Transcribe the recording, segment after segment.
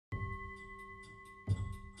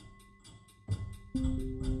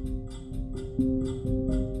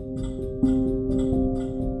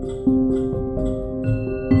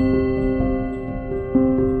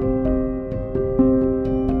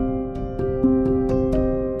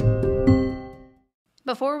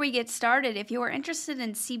Before we get started, if you are interested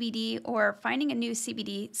in CBD or finding a new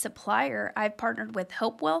CBD supplier, I've partnered with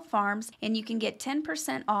Hopewell Farms, and you can get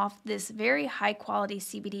 10% off this very high quality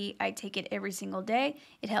CBD. I take it every single day.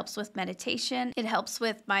 It helps with meditation. It helps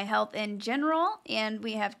with my health in general, and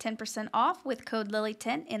we have 10% off with code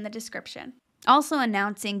Lily10 in the description. Also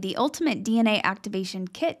announcing the Ultimate DNA Activation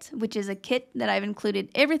Kit, which is a kit that I've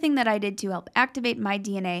included everything that I did to help activate my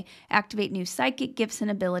DNA, activate new psychic gifts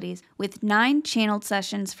and abilities, with 9 channeled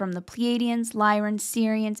sessions from the Pleiadians, Lyrans,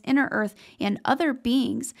 Sirians, Inner Earth, and other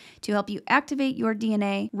beings to help you activate your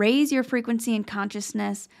DNA, raise your frequency and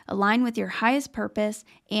consciousness, align with your highest purpose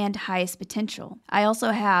and highest potential. I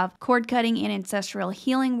also have cord cutting and ancestral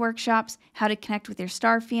healing workshops, how to connect with your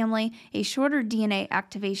star family, a shorter DNA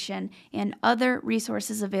activation, and other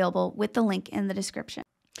resources available with the link in the description.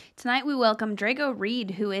 Tonight we welcome Drago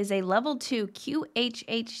Reid, who is a level 2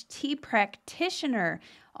 QHHT practitioner,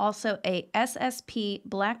 also a SSP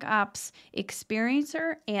Black Ops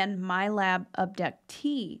experiencer and MyLab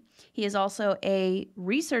abductee. He is also a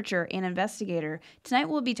researcher and investigator. Tonight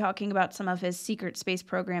we'll be talking about some of his secret space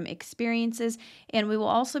program experiences, and we will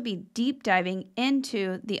also be deep diving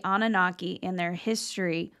into the Anunnaki and their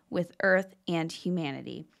history with Earth and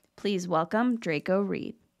humanity. Please welcome Drago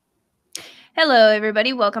Reid. Hello,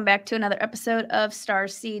 everybody. Welcome back to another episode of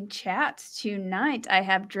Starseed Chats. Tonight, I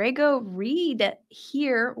have Drago Reid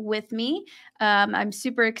here with me. I'm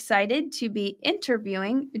super excited to be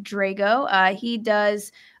interviewing Drago. He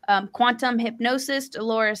does quantum hypnosis,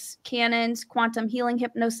 Dolores Cannon's quantum healing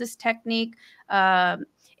hypnosis technique, and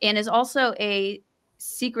is also a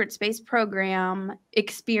secret space program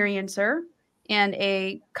experiencer and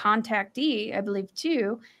a contactee, I believe,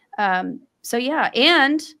 too. So yeah,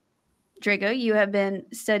 and Drago, you have been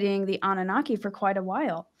studying the Anunnaki for quite a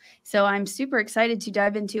while. So I'm super excited to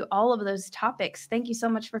dive into all of those topics. Thank you so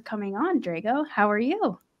much for coming on, Drago. How are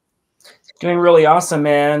you? Doing really awesome,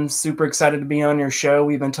 man. Super excited to be on your show.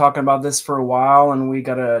 We've been talking about this for a while, and we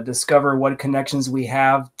got to discover what connections we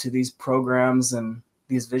have to these programs and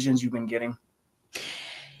these visions you've been getting.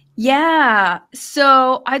 Yeah.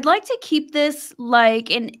 So I'd like to keep this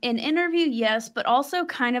like an interview, yes, but also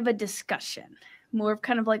kind of a discussion. More of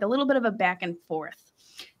kind of like a little bit of a back and forth.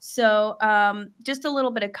 So just a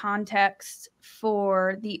little bit of context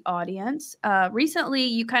for the audience. Recently,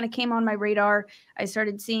 you kind of came on my radar. I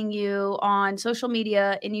started seeing you on social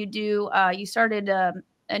media, and you started a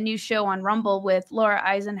new show on Rumble with Laura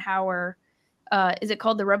Eisenhower. Is it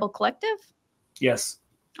called The Rebel Collective? Yes.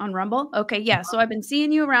 On Rumble? Okay, yeah. So I've been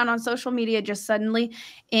seeing you around on social media just suddenly,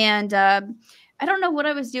 and I don't know what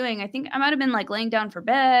I was doing. I think I might have been like laying down for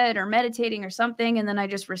bed or meditating or something. And then I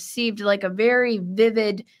just received like a very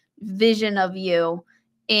vivid vision of you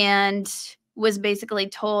and was basically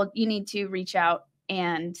told you need to reach out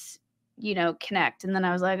and, you know, connect. And then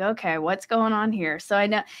I was like, okay, what's going on here? So I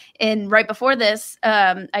know, and right before this,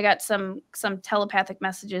 I got some telepathic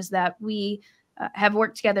messages that we have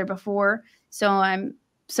worked together before. So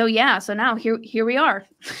now here we are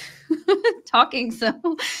talking.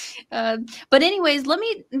 So, but anyways, let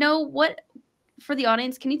me know for the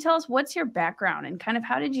audience, can you tell us what's your background and kind of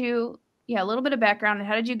a little bit of background and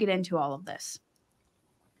how did you get into all of this?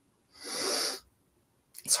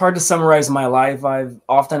 It's hard to summarize my life. I've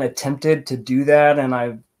often attempted to do that, and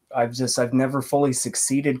I've never fully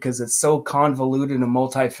succeeded because it's so convoluted and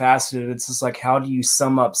multifaceted. It's just like, how do you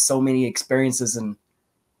sum up so many experiences in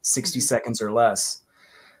 60 seconds or less?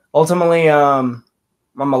 Ultimately, I'm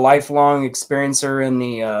a lifelong experiencer in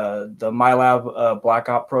the MyLab Black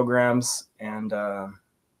Op programs, and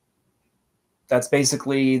that's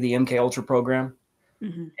basically the MK Ultra program.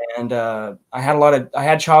 Mm-hmm. And I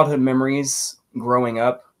had childhood memories growing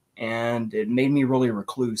up, and it made me really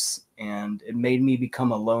recluse, and it made me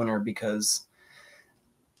become a loner because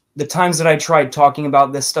the times that I tried talking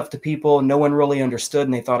about this stuff to people, no one really understood,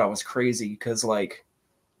 and they thought I was crazy because, like,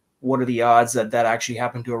 what are the odds that that actually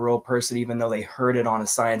happened to a real person, even though they heard it on a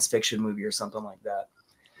science fiction movie or something like that?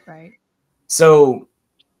 Right. So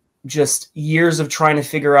just years of trying to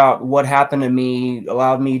figure out what happened to me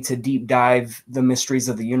allowed me to deep dive the mysteries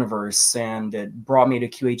of the universe, and it brought me to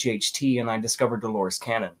QHHT, and I discovered Dolores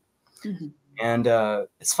Cannon. Mm-hmm. And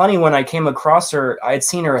it's funny, when I came across her, I had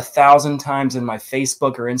seen her 1,000 times in my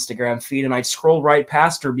Facebook or Instagram feed, and I'd scroll right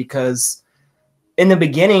past her because in the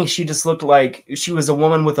beginning, she just looked like she was a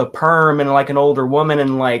woman with a perm and like an older woman.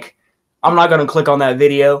 And like, I'm not going to click on that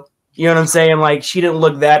video. You know what I'm saying? Like, she didn't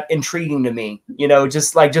look that intriguing to me, you know,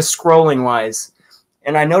 just scrolling wise.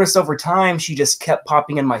 And I noticed over time, she just kept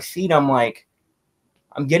popping in my feed. I'm like,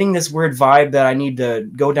 I'm getting this weird vibe that I need to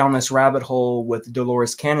go down this rabbit hole with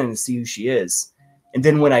Dolores Cannon and see who she is. And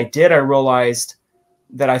then when I did, I realized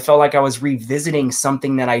that I felt like I was revisiting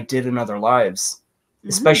something that I did in other lives,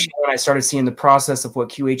 especially when I started seeing the process of what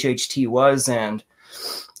QHHT was. And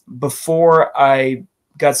before I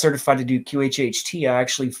got certified to do QHHT, I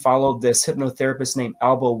actually followed this hypnotherapist named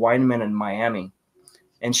Alba Weinman in Miami.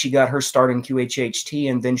 And she got her start in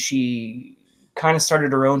QHHT, and then she kind of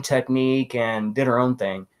started her own technique and did her own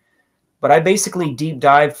thing. But I basically deep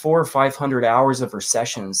dived 400 or 500 hours of her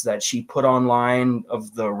sessions that she put online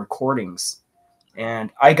of the recordings.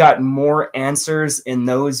 And I got more answers in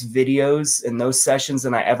those videos, in those sessions,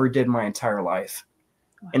 than I ever did my entire life.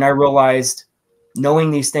 Wow. And I realized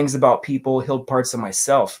knowing these things about people healed parts of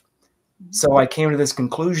myself. So I came to this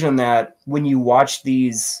conclusion that when you watch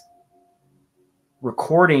these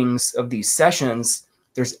recordings of these sessions,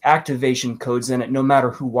 there's activation codes in it no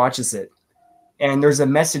matter who watches it. And there's a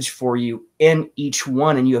message for you in each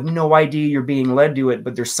one, and you have no idea you're being led to it,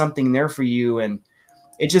 but there's something there for you. And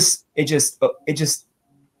it just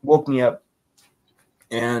woke me up.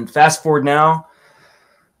 And fast forward now,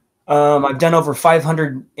 I've done over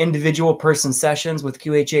 500 individual person sessions with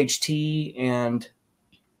QHHT, and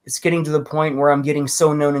it's getting to the point where I'm getting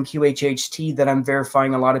so known in QHHT that I'm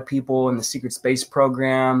verifying a lot of people in the Secret Space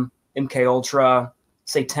Program, MK Ultra,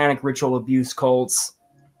 satanic ritual abuse cults.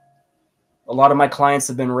 A lot of my clients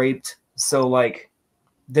have been raped. So like,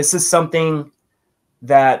 this is something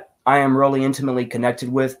that I am really intimately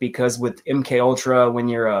connected with, because with MK Ultra, when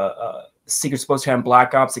you're a Secret Space Program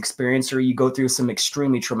Black Ops experiencer, you go through some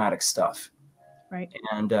extremely traumatic stuff. Right.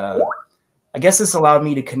 And I guess this allowed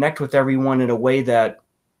me to connect with everyone in a way that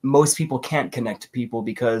most people can't connect to people,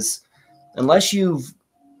 because unless you've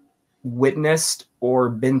witnessed or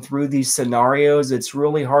been through these scenarios, it's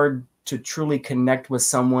really hard to truly connect with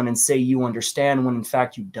someone and say you understand when in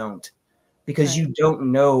fact you don't, because you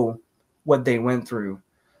don't know what they went through.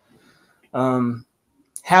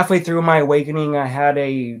 Halfway through my awakening, I had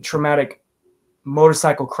a traumatic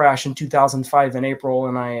motorcycle crash in 2005 in April,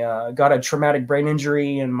 and I got a traumatic brain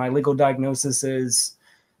injury, and my legal diagnosis is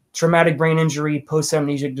traumatic brain injury,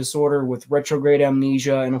 post-amnesic disorder with retrograde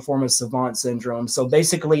amnesia and a form of savant syndrome. So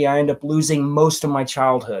basically, I end up losing most of my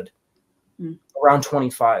childhood around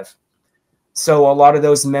 25. So a lot of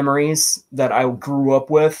those memories that I grew up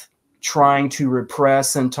with, trying to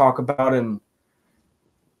repress and talk about, and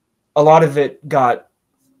a lot of it got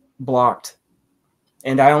blocked,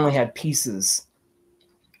 and I only had pieces.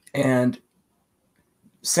 And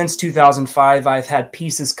since 2005, I've had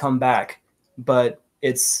pieces come back, but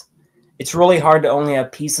it's really hard to only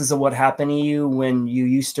have pieces of what happened to you when you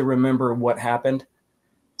used to remember what happened.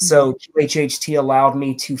 So QHHT allowed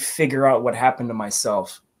me to figure out what happened to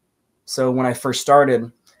myself. So when I first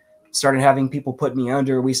started having people put me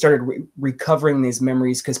under, we started recovering these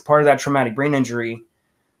memories, because part of that traumatic brain injury,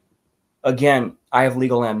 again, I have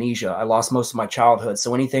legal amnesia. I lost most of my childhood.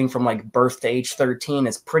 So anything from like birth to age 13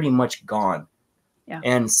 is pretty much gone. Yeah.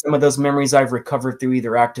 And some of those memories I've recovered through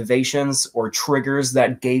either activations or triggers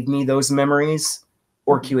that gave me those memories,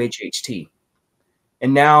 or QHHT.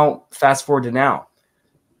 And now, fast forward to now.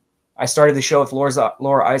 I started the show with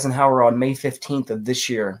Laura Eisenhower on May 15th of this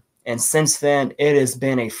year. And since then, it has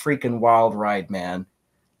been a freaking wild ride, man.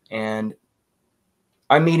 And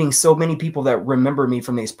I'm meeting so many people that remember me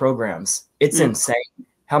from these programs. It's insane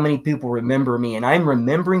how many people remember me, and I'm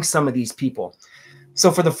remembering some of these people. So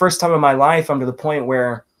for the first time in my life, I'm to the point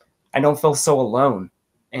where I don't feel so alone.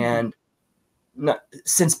 And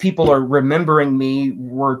since people are remembering me,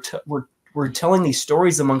 we're telling these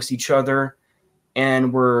stories amongst each other,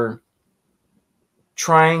 and we're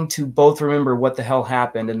trying to both remember what the hell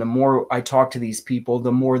happened. And the more I talk to these people,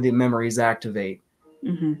 the more the memories activate.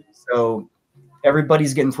 So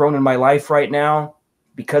everybody's getting thrown in my life right now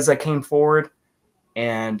because I came forward,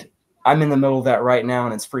 and I'm in the middle of that right now,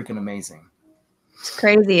 and it's freaking amazing. It's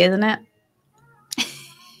crazy, isn't it?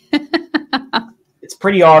 It's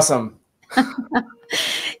pretty awesome.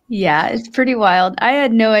 Yeah, it's pretty wild. I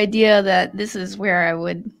had no idea that this is where I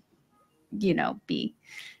would, be.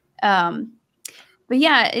 But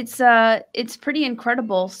yeah, it's pretty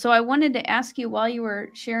incredible. So I wanted to ask you, while you were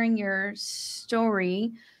sharing your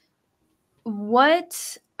story,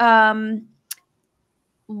 what kind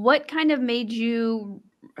of made you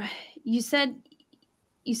said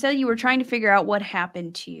you were trying to figure out what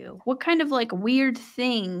happened to you. What kind of like weird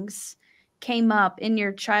things came up in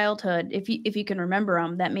your childhood, if you can remember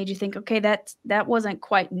them, that made you think, okay, that wasn't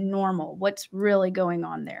quite normal. What's really going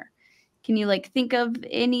on there? Can you like think of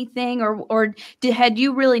anything, or had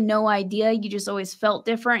you really no idea? You just always felt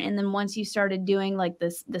different, and then once you started doing like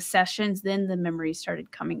the sessions, then the memories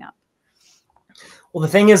started coming up. Well, the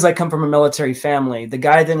thing is, I come from a military family. The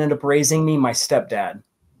guy that ended up raising me, my stepdad.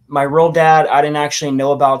 My real dad, I didn't actually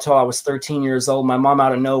know about till I was 13 years old. My mom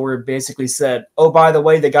out of nowhere basically said, "Oh, by the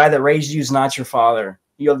way, the guy that raised you is not your father.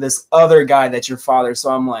 You have this other guy that's your father."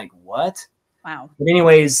 So I'm like, what? Wow. But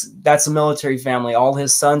anyways, that's a military family. All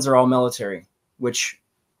his sons are all military, which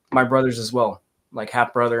my brothers as well, like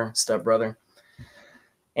half brother, step brother.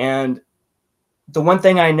 And the one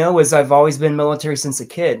thing I know is I've always been military since a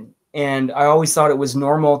kid. And I always thought it was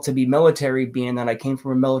normal to be military, being that I came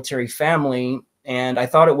from a military family. And I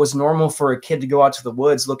thought it was normal for a kid to go out to the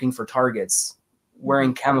woods looking for targets,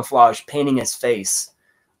 wearing camouflage, painting his face.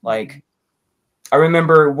 Like, I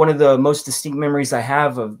remember one of the most distinct memories I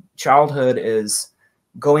have of childhood is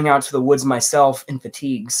going out to the woods myself in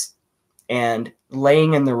fatigues and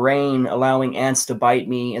laying in the rain, allowing ants to bite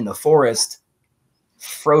me in the forest,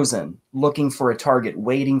 frozen, looking for a target,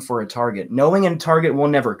 waiting for a target, knowing a target will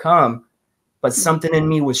never come, but something in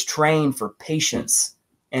me was trained for patience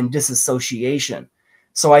and disassociation.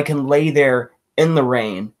 So I can lay there in the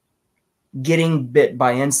rain, getting bit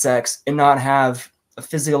by insects and not have a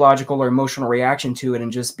physiological or emotional reaction to it,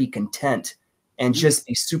 and just be content and just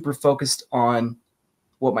be super focused on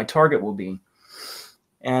what my target will be.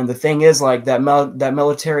 And the thing is, like, that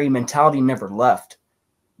military mentality never left.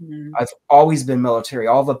 I've always been military.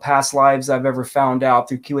 All the past lives I've ever found out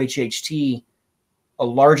through QHHT, a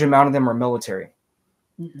large amount of them are military.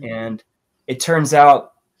 And it turns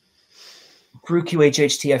out through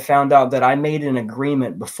QHHT, I found out that I made an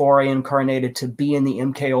agreement before I incarnated to be in the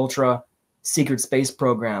MK Ultra secret space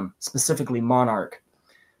program, specifically Monarch,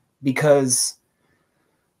 because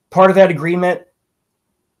part of that agreement,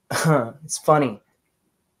 it's funny.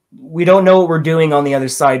 We don't know what we're doing on the other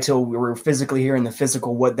side till we're physically here in the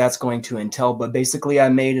physical, what that's going to entail. But basically, I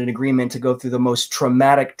made an agreement to go through the most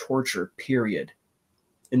traumatic torture, period.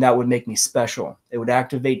 And that would make me special. It would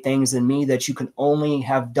activate things in me that you can only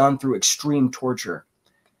have done through extreme torture.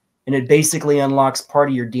 And it basically unlocks part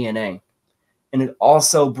of your DNA. And it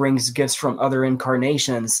also brings gifts from other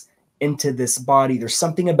incarnations into this body. There's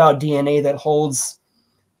something about DNA that holds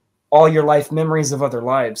all your life memories of other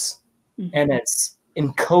lives. And it's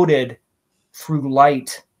encoded through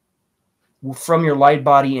light from your light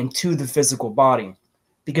body into the physical body,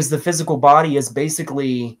 because the physical body is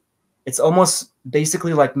basically, it's almost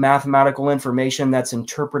basically like mathematical information that's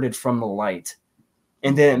interpreted from the light,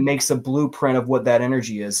 and then it makes a blueprint of what that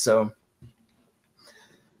energy is. So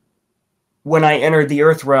when I entered the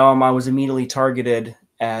earth realm, I was immediately targeted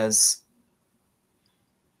as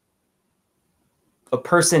a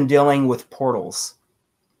person dealing with portals.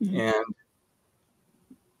 And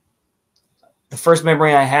the first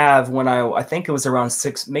memory I have, when I think it was around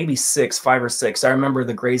 5 or 6, I remember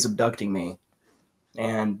the Greys abducting me.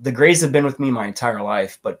 And the Greys have been with me my entire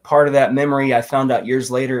life. But part of that memory, I found out years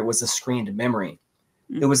later, it was a screened memory.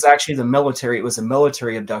 It was actually the military. It was a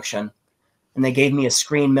military abduction. And they gave me a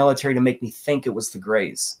screened military to make me think it was the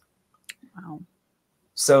Greys. Wow.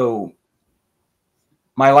 So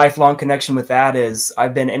my lifelong connection with that is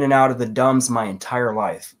I've been in and out of the dumbs my entire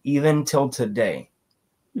life, even till today.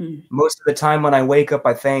 Most of the time when I wake up,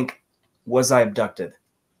 I think, was I abducted?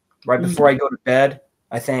 Right before I go to bed,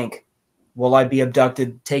 I think, will I be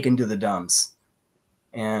abducted, taken to the dumbs?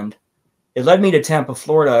 And it led me to Tampa,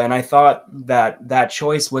 Florida, and I thought that that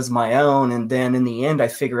choice was my own. And then in the end, I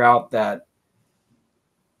figure out that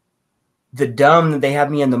the dumb that they have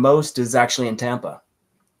me in the most is actually in Tampa.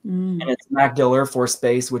 And it's MacDill Air Force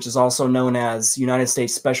Base, which is also known as United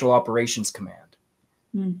States Special Operations Command.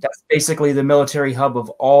 That's basically the military hub of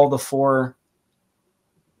all the 4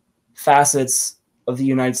 facets of the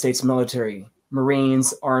United States military: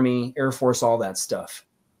 Marines, Army, Air Force, all that stuff.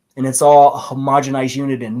 And it's all a homogenized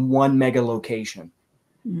unit in one mega location.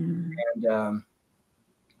 And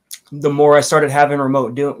the more I started having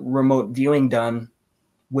remote viewing done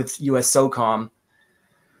with US SOCOM,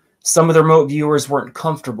 some of the remote viewers weren't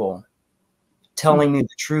comfortable telling me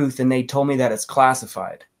the truth, and they told me that it's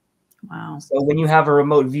classified. Wow. So when you have a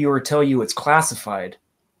remote viewer tell you it's classified,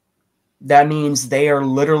 that means they are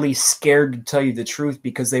literally scared to tell you the truth,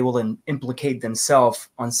 because they will implicate themselves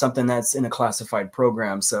on something that's in a classified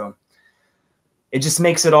program. So it just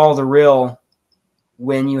makes it all the real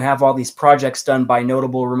when you have all these projects done by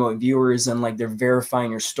notable remote viewers, and like they're verifying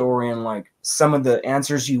your story, and like some of the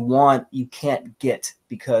answers you want, you can't get,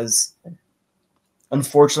 because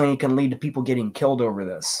unfortunately it can lead to people getting killed over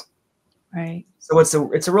this. Right. So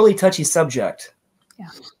it's a really touchy subject. Yeah.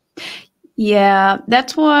 Yeah.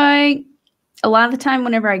 That's why a lot of the time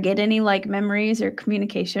whenever I get any like memories or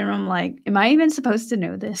communication, I'm like, am I even supposed to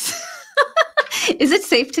know this? Is it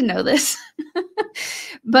safe to know this?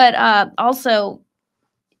 But also,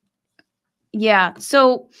 yeah.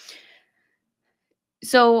 So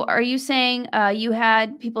are you saying you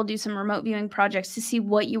had people do some remote viewing projects to see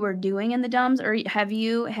what you were doing in the DUMBs, or have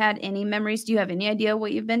you had any memories? Do you have any idea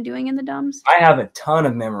what you've been doing in the DUMBs? I have a ton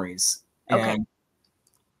of memories. Okay. And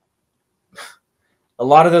a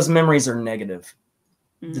lot of those memories are negative.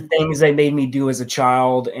 The things they made me do as a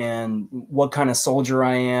child and what kind of soldier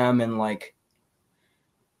I am, and like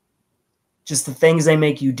just the things they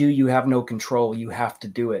make you do, you have no control. You have to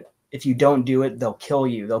do it. If you don't do it, they'll kill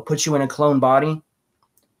you. They'll put you in a clone body.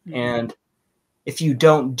 And if you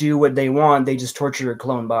don't do what they want, they just torture your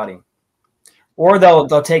clone body. Or they'll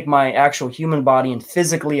take my actual human body and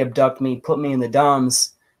physically abduct me, put me in the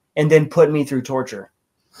DUMBs, and then put me through torture.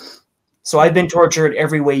 So I've been tortured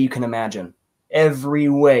every way you can imagine. Every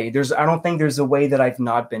way. I don't think there's a way that I've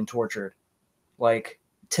not been tortured. Like,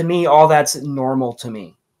 to me, all that's normal to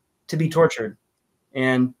me, to be tortured.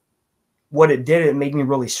 And what it did, it made me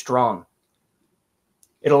really strong.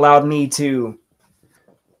 It allowed me to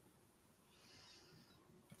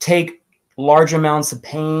take large amounts of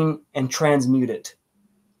pain and transmute it.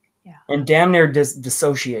 Yeah. And damn near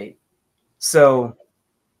dissociate. So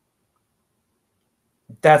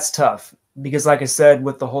that's tough. Because like I said,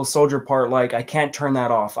 with the whole soldier part, like I can't turn that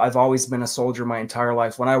off. I've always been a soldier my entire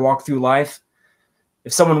life. When I walk through life,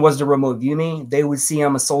 if someone was to remote view me, they would see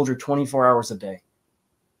I'm a soldier 24 hours a day.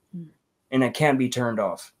 And it can't be turned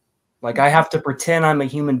off. Like I have to pretend I'm a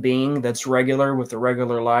human being that's regular with a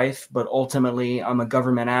regular life, but ultimately I'm a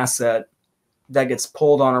government asset that gets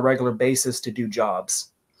pulled on a regular basis to do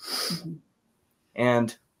jobs.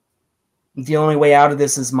 And the only way out of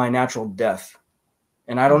this is my natural death.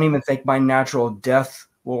 And I don't even think my natural death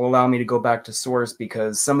will allow me to go back to source,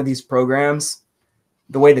 because some of these programs,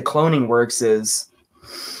 the way the cloning works is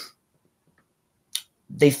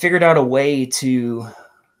they figured out a way to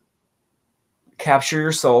capture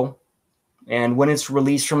your soul. And when it's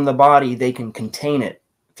released from the body, they can contain it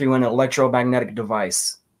through an electromagnetic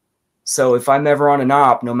device. So if I'm ever on an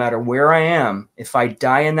op, no matter where I am, if I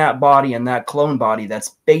die in that body, in that clone body, that's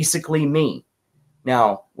basically me.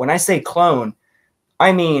 Now, when I say clone,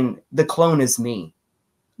 I mean, the clone is me.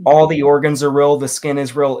 All the organs are real. The skin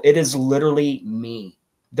is real. It is literally me.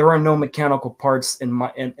 There are no mechanical parts in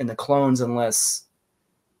the clones unless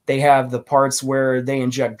they have the parts where they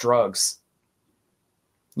inject drugs.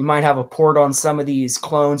 You might have a port on some of these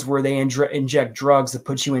clones where they inject drugs that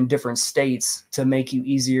put you in different states to make you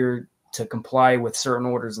easier to comply with certain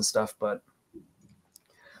orders and stuff. But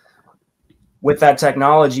with that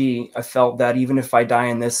technology, I felt that even if I die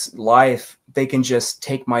in this life, they can just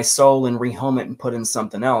take my soul and rehome it and put in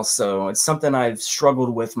something else. So it's something I've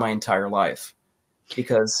struggled with my entire life,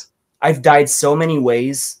 because I've died so many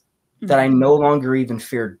ways that I no longer even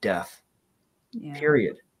fear death. Yeah.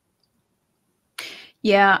 Period.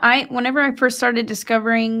 Yeah, whenever I first started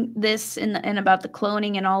discovering this and about the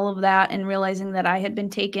cloning and all of that, and realizing that I had been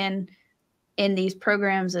taken in these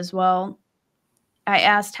programs as well, I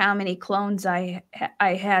asked how many clones I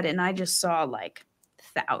had, and I just saw like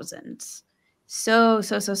thousands. So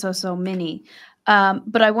many.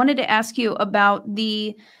 But I wanted to ask you about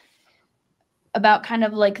kind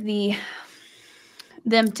of like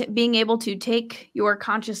them being able to take your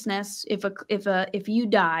consciousness. If you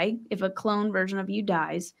die, if a clone version of you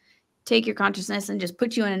dies, take your consciousness and just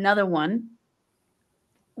put you in another one.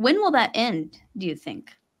 When will that end, do you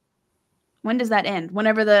think? When does that end?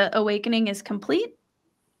 Whenever the awakening is complete?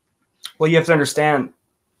 Well, you have to understand,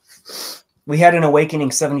 we had an awakening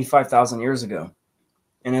 75,000 years ago,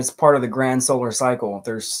 and it's part of the grand solar cycle.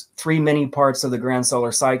 There's 3 mini parts of the grand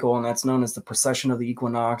solar cycle, and that's known as the precession of the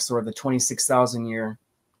equinox, or the 26,000 year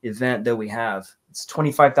event that we have. It's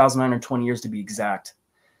 25,920 years to be exact.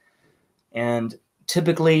 And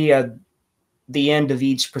typically at the end of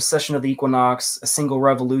each precession of the equinox, a single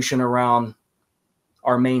revolution around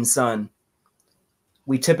our main sun,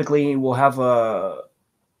 we typically will have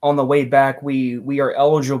on the way back, we are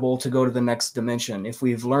eligible to go to the next dimension. If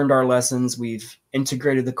we've learned our lessons, we've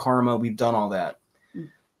integrated the karma, we've done all that.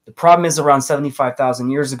 The problem is, around 75,000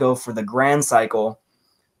 years ago, for the grand cycle,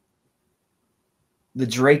 the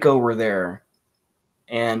Draco were there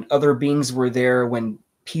and other beings were there when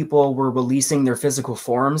people were releasing their physical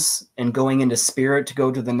forms and going into spirit to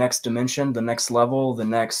go to the next dimension, the next level, the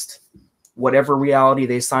next whatever reality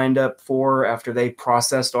they signed up for after they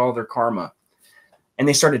processed all their karma. And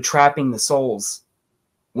they started trapping the souls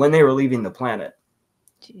when they were leaving the planet.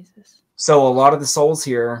 Jesus. So a lot of the souls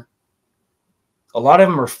here a lot of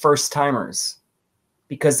them are first timers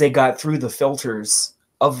because they got through the filters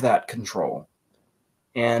of that control.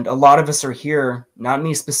 And a lot of us are here, not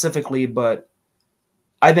me specifically, but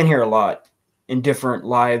I've been here a lot in different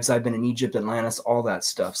lives. I've been in Egypt, Atlantis, all that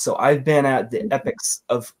stuff. So I've been at the epics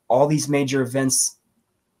of all these major events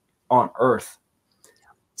on Earth.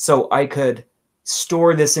 So I could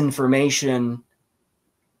store this information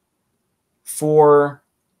for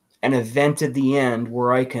an event at the end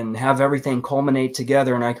where I can have everything culminate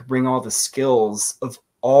together, and I could bring all the skills of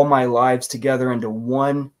all my lives together into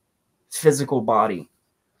one physical body.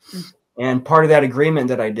 And part of that agreement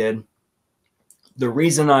that I did, the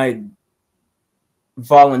reason I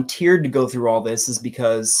volunteered to go through all this is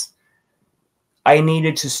because I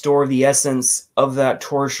needed to store the essence of that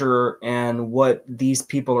torture and what these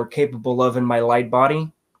people are capable of in my light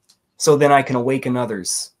body, so then I can awaken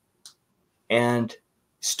others and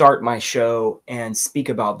start my show and speak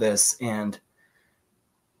about this. And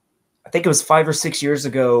I think it was 5 or 6 years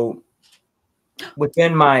ago,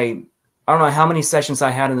 within my, I don't know how many sessions I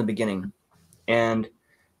had in the beginning. And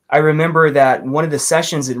I remember that one of the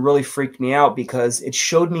sessions, it really freaked me out because it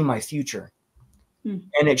showed me my future. And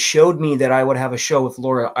it showed me that I would have a show with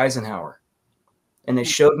Laura Eisenhower. And it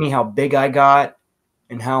showed me how big I got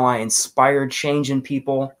and how I inspired change in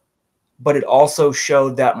people. But it also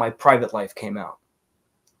showed that my private life came out.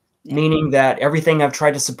 Meaning that everything I've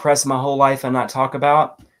tried to suppress my whole life and not talk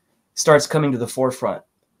about starts coming to the forefront.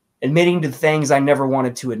 Admitting to things I never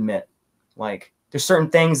wanted to admit. Like, there's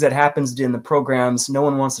certain things that happens in the programs no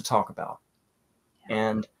one wants to talk about.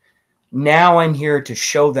 And now I'm here to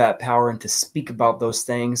show that power and to speak about those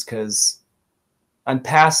things, because I'm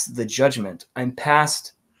past the judgment. I'm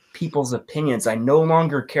past people's opinions. I no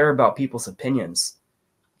longer care about people's opinions.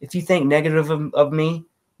 If you think negative of me,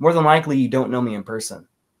 more than likely you don't know me in person.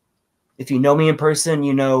 If you know me in person,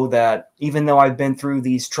 you know that even though I've been through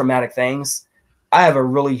these traumatic things, I have a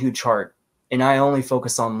really huge heart, and I only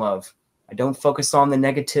focus on love. I don't focus on the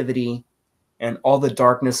negativity and all the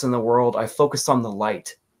darkness in the world. I focus on the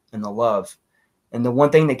light and the love. And the one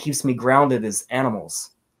thing that keeps me grounded is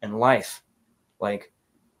animals and life. Like,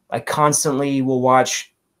 I constantly will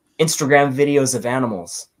watch Instagram videos of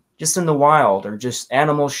animals just in the wild, or just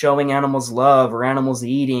animals showing animals love, or animals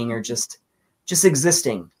eating, or just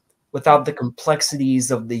existing without the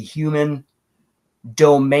complexities of the human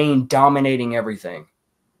domain dominating everything.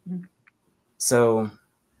 So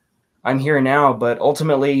I'm here now, but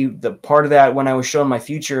ultimately the part of that, when I was shown my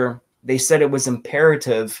future, they said it was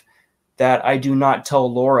imperative that I do not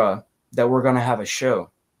tell Laura that we're going to have a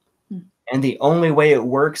show. And the only way it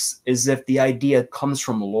works is if the idea comes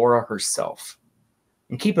from Laura herself.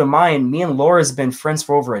 And keep in mind, me and Laura has been friends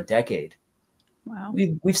for over a decade. Wow.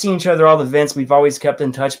 We've seen each other all the events. We've always kept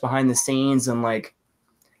in touch behind the scenes, and like,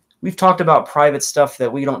 we've talked about private stuff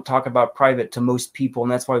that we don't talk about private to most people,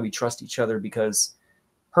 and that's why we trust each other, because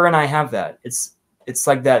her and I have that. It's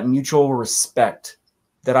like that mutual respect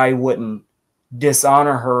that I wouldn't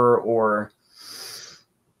dishonor her or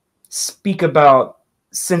speak about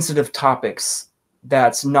sensitive topics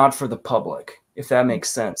that's not for the public, if that makes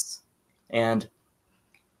sense. And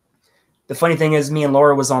the funny thing is, me and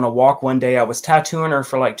Laura was on a walk one day. I was tattooing her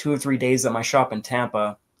for like 2 or 3 days at my shop in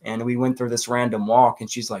Tampa, and we went through this random walk, and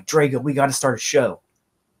she's like, "Drago, we got to start a show."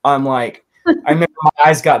 I'm like, I remember my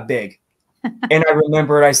eyes got big. And I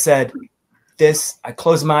remembered, I said, I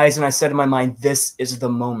closed my eyes and I said in my mind, this is the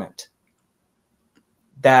moment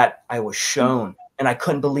that I was shown. And I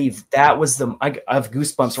couldn't believe that was I have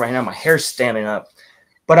goosebumps right now. My hair's standing up.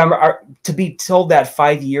 But to be told that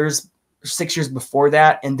 5 years, 6 years before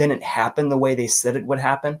that, and then it happened the way they said it would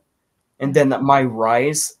happen. And then my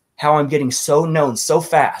rise, how I'm getting so known so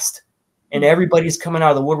fast, and everybody's coming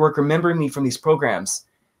out of the woodwork remembering me from these programs.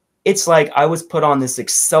 It's like I was put on this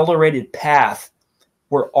accelerated path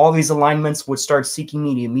where all these alignments would start seeking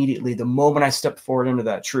me immediately the moment I stepped forward into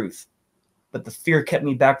that truth. But the fear kept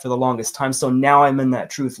me back for the longest time. So now I'm in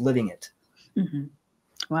that truth, living it.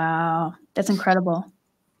 Wow. That's incredible.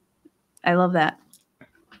 I love that.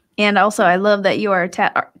 And also, I love that you are a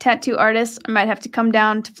tattoo artist. I might have to come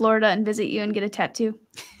down to Florida and visit you and get a tattoo.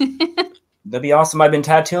 That'd be awesome. I've been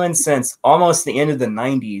tattooing since almost the end of the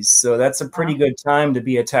 90s. So that's a pretty good time to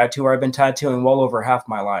be a tattooer. I've been tattooing well over half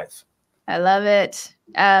my life. I love it.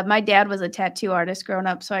 My dad was a tattoo artist growing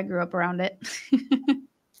up, so I grew up around it.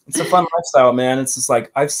 It's a fun lifestyle, man. It's just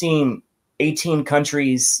like, I've seen 18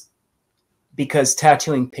 countries because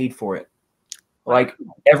tattooing paid for it. Like,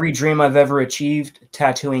 every dream I've ever achieved,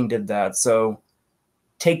 tattooing did that. So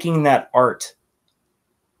taking that art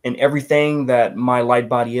and everything that my light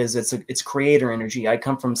body is, it's creator energy. I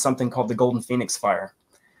come from something called the Golden Phoenix Fire.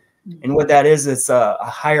 And what that is, it's a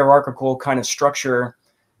hierarchical kind of structure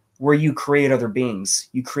where you create other beings,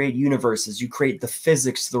 you create universes, you create the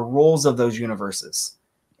physics, the rules of those universes.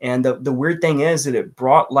 And the weird thing is that it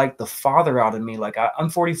brought like the father out of me. Like I'm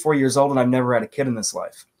 44 years old and I've never had a kid in this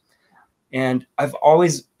life. And I've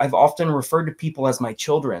often referred to people as my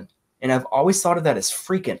children. And I've always thought of that as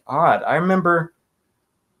freaking odd. I remember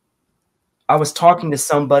I was talking to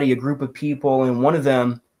somebody, a group of people, and one of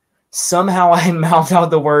them, somehow I mouthed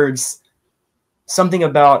out the words, something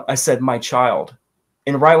about, I said, my child.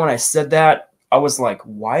 And right when I said that, I was like,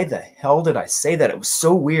 why the hell did I say that? It was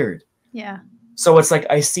so weird. Yeah. So it's like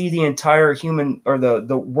I see the entire human or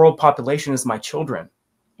the world population as my children.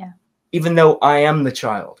 Yeah. Even though I am the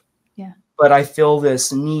child. Yeah. But I feel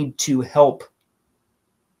this need to help.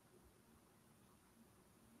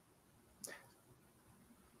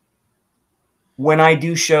 When I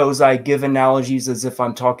do shows, I give analogies as if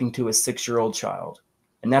I'm talking to a 6-year-old child.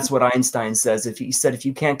 And that's what Einstein says. He said, if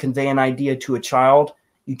you can't convey an idea to a child,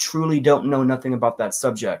 you truly don't know nothing about that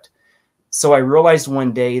subject. So I realized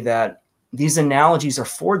one day that these analogies are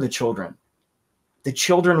for the children. The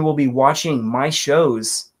children will be watching my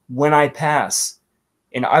shows when I pass,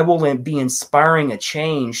 and I will be inspiring a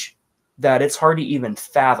change that it's hard to even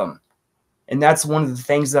fathom. And that's one of the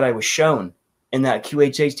things that I was shown in that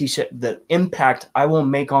QHHT, the impact I will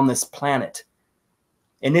make on this planet.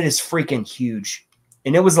 And it is freaking huge.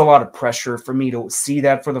 And it was a lot of pressure for me to see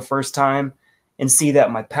that for the first time and see that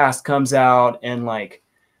my past comes out. And like,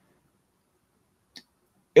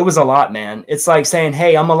 it was a lot, man. It's like saying,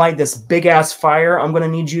 hey, I'm gonna light this big ass fire. I'm gonna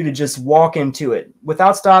need you to just walk into it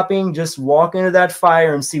without stopping. Just walk into that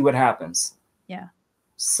fire and see what happens. Yeah.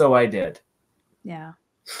 So I did. Yeah.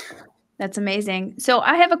 That's amazing. So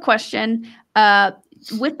I have a question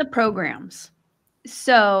with the programs.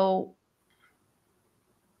 So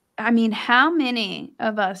I mean, how many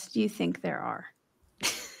of us do you think there are?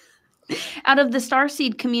 Out of the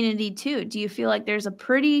Starseed community too, do you feel like there's a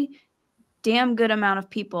pretty damn good amount of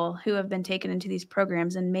people who have been taken into these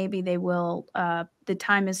programs, and maybe they will, the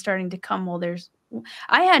time is starting to come. Well,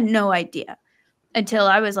 I had no idea until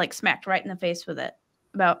I was like smacked right in the face with it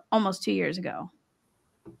about almost 2 years ago.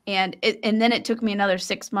 And then it took me another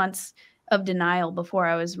 6 months of denial before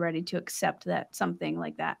I was ready to accept that something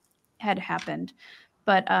like that had happened.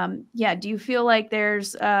 But yeah, do you feel like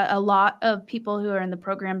there's a lot of people who are in the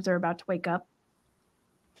programs that are about to wake up?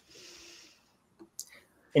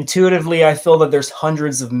 Intuitively, I feel that there's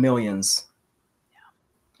hundreds of millions.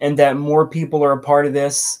 Yeah. And that more people are a part of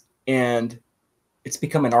this, and it's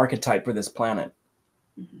become an archetype for this planet.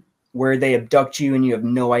 Mm-hmm. Where they abduct you and you have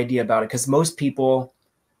no idea about it. Because most people,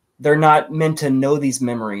 they're not meant to know these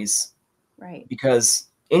memories. Right. Because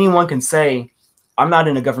anyone can say, I'm not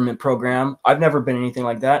in a government program. I've never been anything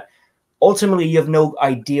like that. Ultimately, you have no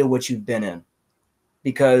idea what you've been in.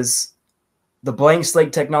 Because the blank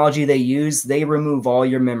slate technology they use, they remove all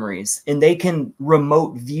your memories. And they can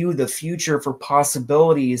remote view the future for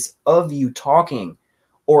possibilities of you talking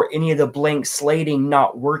or any of the blank slating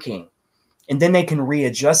not working. And then they can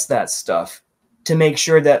readjust that stuff to make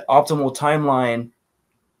sure that optimal timeline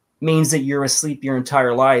means that you're asleep your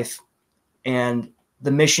entire life. And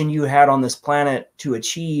the mission you had on this planet to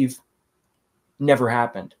achieve never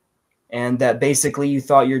happened. And that basically you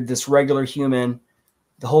thought you're this regular human.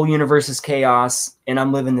 The whole universe is chaos. And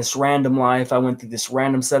I'm living this random life. I went through this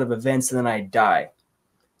random set of events and then I die.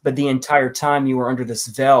 But the entire time you were under this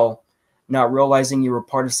veil, not realizing you were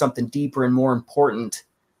part of something deeper and more important,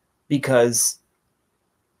 because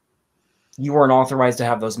you weren't authorized to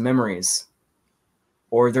have those memories.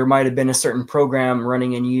 Or there might have been a certain program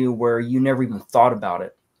running in you where you never even thought about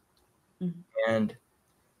it. Mm-hmm. And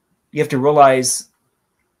you have to realize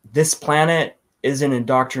this planet is an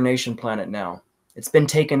indoctrination planet now. It's been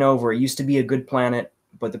taken over. It used to be a good planet,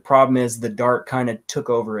 but the problem is the dark kind of took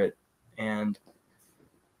over it. And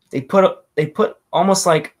they put almost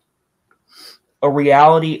like a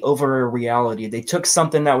reality over a reality. They took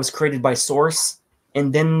something that was created by source,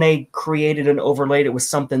 and then they created and overlaid it with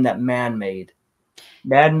something that man-made.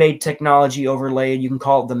 Man-made technology overlaid, you can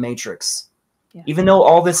call it the Matrix. Yeah. Even though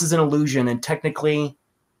all this is an illusion, and technically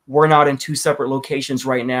we're not in two separate locations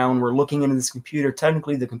right now, and we're looking into this computer,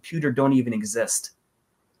 technically the computer don't even exist.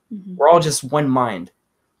 Mm-hmm. We're all just one mind.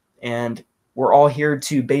 And we're all here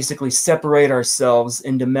to basically separate ourselves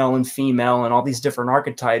into male and female and all these different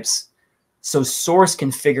archetypes, so source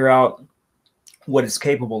can figure out what it's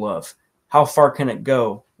capable of. How far can it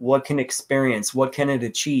go? What can it experience? What can it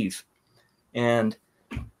achieve? And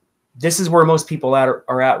this is where most people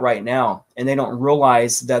are at right now. And they don't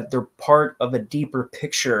realize that they're part of a deeper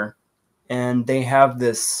picture. And they have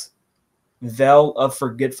this veil of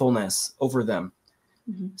forgetfulness over them.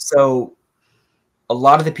 Mm-hmm. So a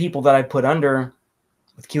lot of the people that I put under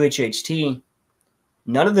with QHHT,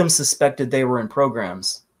 none of them suspected they were in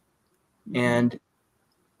programs. Mm-hmm. And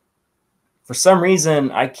for some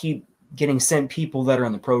reason, I keep getting sent people that are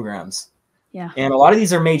in the programs. Yeah. And a lot of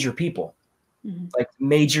these are major people, mm-hmm. like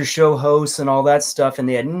major show hosts and all that stuff. And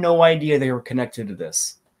they had no idea they were connected to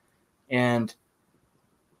this. And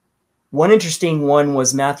one interesting one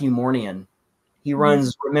was Matthew Mornian. He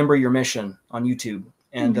runs Remember Your Mission on YouTube.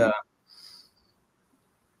 And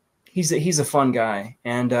he's a fun guy.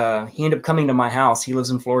 And he ended up coming to my house. He lives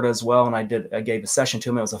in Florida as well. And I gave a session to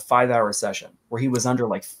him. It was a 5-hour session where he was under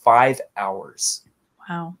like 5 hours.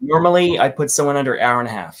 Wow. Normally, I put someone under an hour and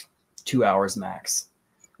a half, 2 hours max.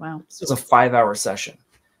 Wow. This was a 5-hour session.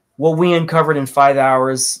 What we uncovered in 5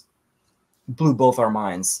 hours blew both our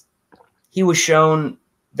minds. He was shown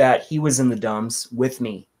that he was in the dumbs with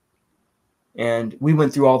me. And we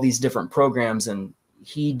went through all these different programs, and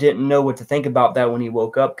he didn't know what to think about that when he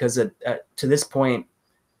woke up, because to this point,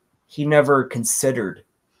 he never considered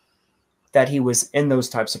that he was in those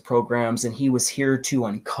types of programs, and he was here to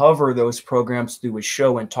uncover those programs through his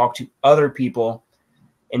show and talk to other people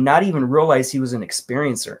and not even realize he was an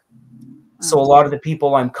experiencer. So a lot of the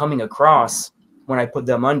people I'm coming across, when I put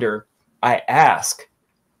them under, I ask,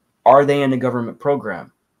 are they in a government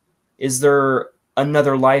program? Is there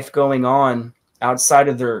another life going on outside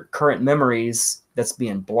of their current memories that's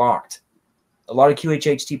being blocked? A lot of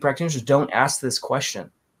QHHT practitioners don't ask this question.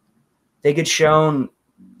 They get shown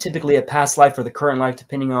typically a past life or the current life,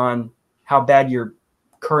 depending on how bad your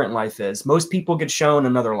current life is. Most people get shown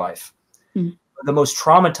another life. Mm. The most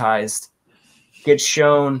traumatized get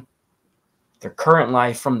shown their current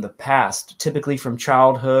life from the past, typically from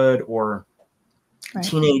childhood or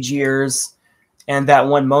teenage years. And that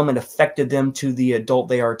one moment affected them to the adult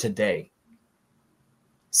they are today.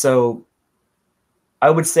 So I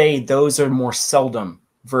would say those are more seldom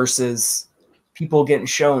versus people getting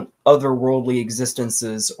shown otherworldly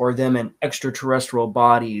existences, or them in extraterrestrial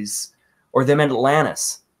bodies, or them in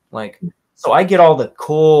Atlantis. Like, so I get all the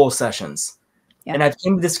cool sessions. Yeah. And I've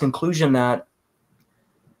came to this conclusion that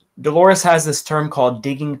Dolores has this term called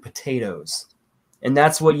digging potatoes. And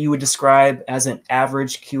that's what you would describe as an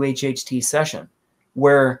average QHHT session.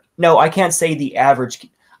 Where, no, I can't say the average.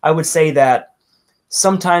 I would say that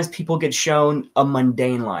sometimes people get shown a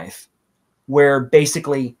mundane life where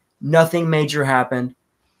basically nothing major happened.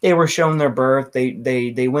 They were shown their birth.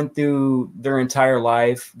 They went through their entire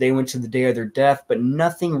life. They went to the day of their death, but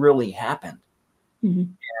nothing really happened. Mm-hmm.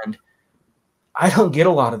 And I don't get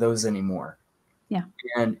a lot of those anymore. Yeah.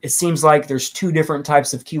 And it seems like there's two different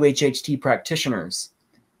types of QHHT practitioners.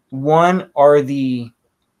 One are the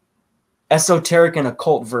esoteric and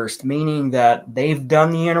occult versed, meaning that they've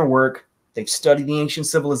done the inner work. They've studied the ancient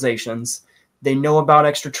civilizations. They know about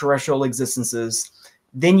extraterrestrial existences.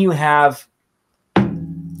 Then you have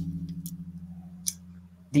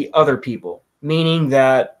the other people, meaning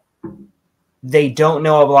that they don't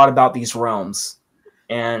know a lot about these realms.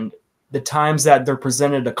 And the times that they're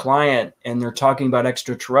presented a client and they're talking about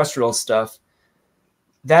extraterrestrial stuff,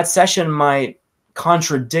 that session might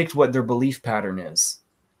contradict what their belief pattern is.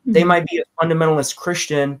 Mm-hmm. They might be a fundamentalist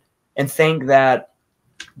Christian and think that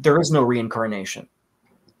there is no reincarnation.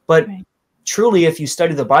 But truly, if you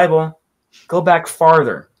study the Bible, go back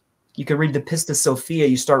farther. You can read the Pistis Sophia.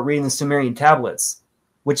 You start reading the Sumerian tablets,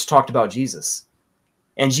 which talked about Jesus.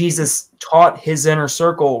 And Jesus taught his inner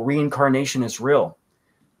circle reincarnation is real.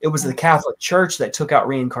 It was the Catholic Church that took out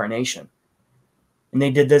reincarnation. And they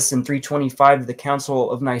did this in 325 of the Council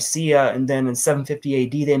of Nicaea. And then in 750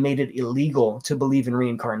 AD, they made it illegal to believe in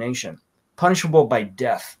reincarnation, punishable by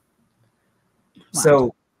death. Wow.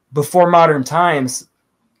 So before modern times,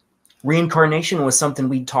 reincarnation was something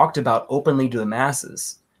we talked about openly to the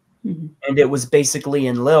masses. Mm-hmm. And it was basically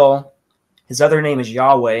Enlil, his other name is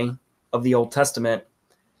Yahweh of the Old Testament.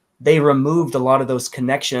 They removed a lot of those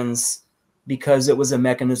connections because it was a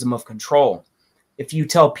mechanism of control. If you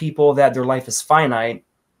tell people that their life is finite,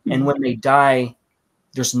 mm-hmm. and when they die,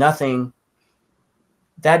 there's nothing,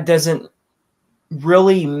 that doesn't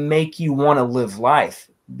really make you want to live life,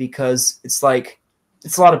 because it's like,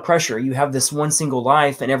 it's a lot of pressure. You have this one single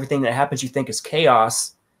life, and everything that happens you think is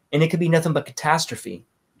chaos, and it could be nothing but catastrophe.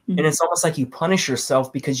 Mm-hmm. And it's almost like you punish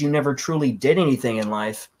yourself because you never truly did anything in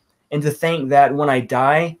life. And to think that when I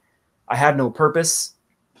die, I had no purpose,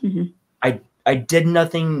 mm-hmm. I did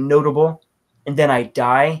nothing notable, and then I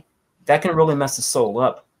die, that can really mess the soul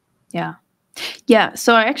up. Yeah. Yeah.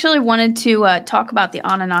 So I actually wanted to talk about the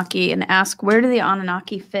Anunnaki and ask, where do the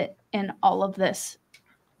Anunnaki fit in all of this?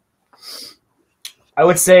 I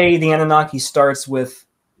would say the Anunnaki starts with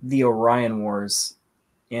the Orion Wars,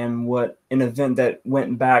 and an event that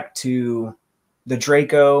went back to the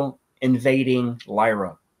Draco invading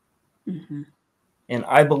Lyra. Mm-hmm. And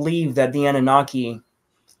I believe that the Anunnaki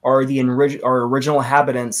are the original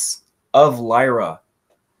inhabitants of Lyra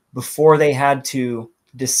before they had to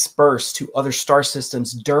disperse to other star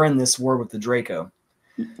systems during this war with the Draco.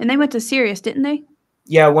 And they went to Sirius, didn't they?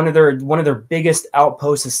 Yeah, one of their biggest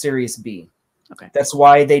outposts is Sirius B. Okay. That's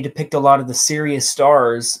why they depict a lot of the Sirius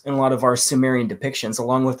stars in a lot of our Sumerian depictions,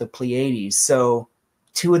 along with the Pleiades. So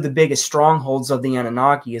two of the biggest strongholds of the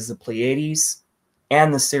Anunnaki is the Pleiades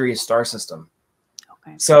and the Sirius star system.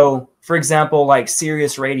 Okay. So, for example, like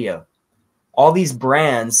Sirius Radio, all these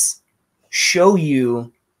brands show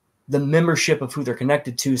you the membership of who they're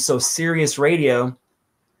connected to. So Sirius Radio,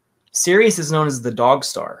 Sirius is known as the dog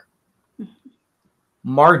star.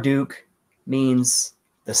 Marduk means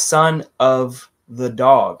the son of the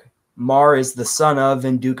dog. Mar is the son of,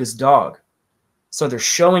 and Duke is dog. So they're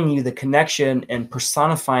showing you the connection and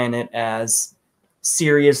personifying it as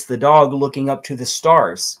Sirius the dog looking up to the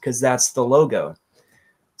stars, because that's the logo.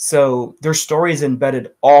 So their story is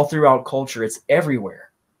embedded all throughout culture. It's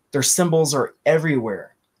everywhere. Their symbols are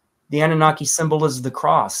everywhere. The Anunnaki symbol is the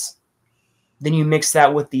cross. Then you mix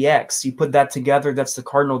that with the X. You put that together, that's the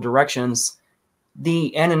cardinal directions.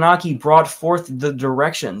 The Anunnaki brought forth the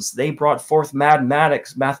directions. They brought forth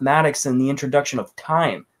mathematics, and the introduction of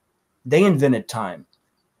time. They invented time.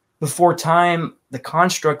 Before time, the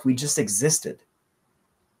construct, we just existed.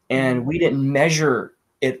 And we didn't measure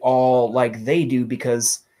it all like they do,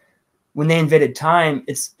 because when they invented time,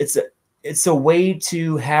 it's a way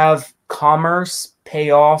to have commerce pay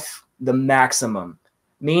off the maximum.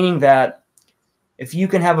 Meaning that if you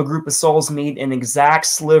can have a group of souls meet an exact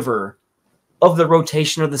sliver of the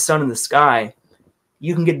rotation of the sun in the sky,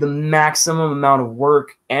 you can get the maximum amount of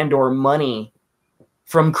work and or money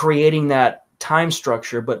from creating that time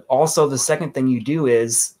structure. But also the second thing you do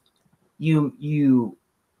is you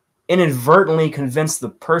inadvertently convince the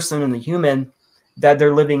person and the human that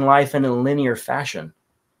they're living life in a linear fashion.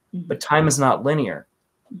 But time is not linear.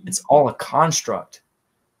 It's all a construct.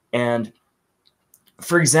 And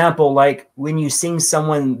for example, like when you sing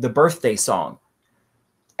someone the birthday song,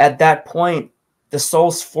 at that point, the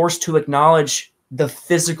soul's forced to acknowledge the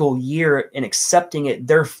physical year and accepting it.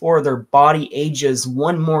 Therefore, their body ages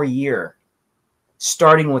one more year,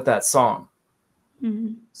 starting with that song.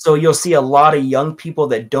 Mm-hmm. So you'll see a lot of young people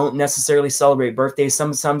that don't necessarily celebrate birthdays.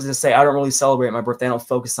 Sometimes they say, I don't really celebrate my birthday. I don't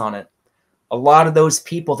focus on it. A lot of those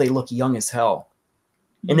people, they look young as hell.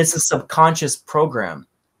 Mm-hmm. And it's a subconscious program.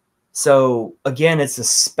 So again, it's a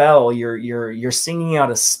spell. You're singing out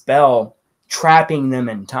a spell, trapping them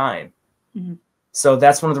in time. Mm-hmm. So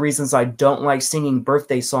that's one of the reasons I don't like singing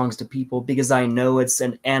birthday songs to people, because I know it's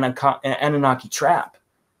an Anunnaki trap.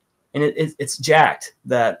 And it's jacked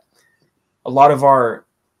that a lot of our...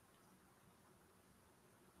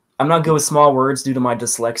 I'm not good with small words due to my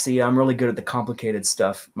dyslexia. I'm really good at the complicated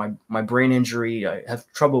stuff. My brain injury, I have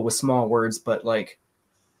trouble with small words, but like...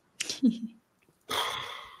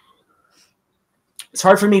 it's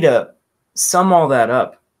hard for me to sum all that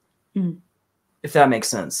up, if that makes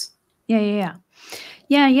sense. Yeah,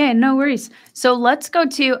 no worries. So let's go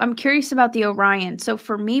to, I'm curious about the Orion. So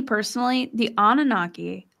for me personally, the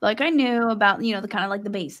Anunnaki, like I knew about, the kind of like the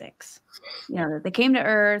basics, that they came to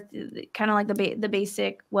Earth, kind of like the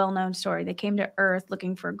basic well-known story. They came to Earth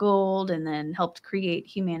looking for gold and then helped create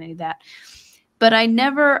humanity that. But I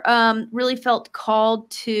never really felt called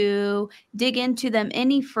to dig into them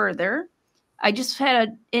any further. I just had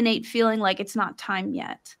an innate feeling like it's not time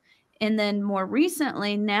yet. And then more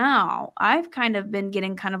recently now, I've kind of been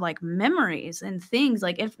getting kind of like memories and things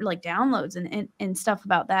like downloads and stuff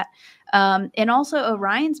about that. And also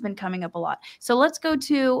Orion's been coming up a lot. So let's go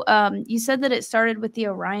to, you said that it started with the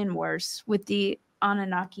Orion Wars, with the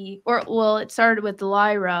Anunnaki, it started with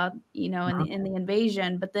Lyra, in the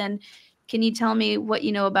invasion. But then can you tell me what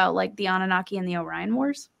you know about like the Anunnaki and the Orion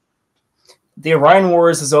Wars? The Orion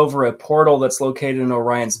Wars is over a portal that's located in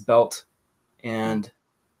Orion's belt. And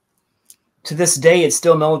to this day, it's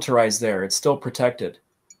still militarized there. It's still protected.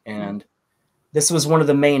 And this was one of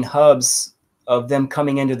the main hubs of them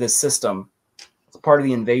coming into this system. It's part of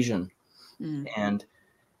the invasion. And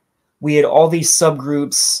we had all these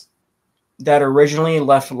subgroups that originally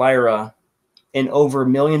left Lyra in over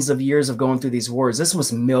millions of years of going through these wars. This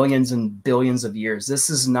was millions and billions of years. This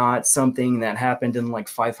is not something that happened in like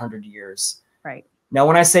 500 years. Right. Now,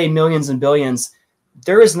 when I say millions and billions,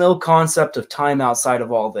 there is no concept of time outside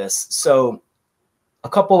of all this. So a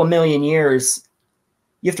couple of million years,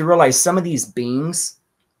 you have to realize some of these beings,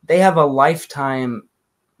 they have a lifetime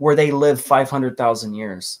where they live 500,000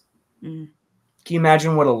 years. Mm. Can you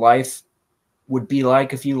imagine what a life would be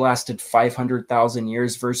like if you lasted 500,000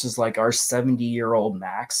 years versus like our 70-year-old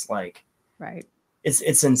max? Like, right.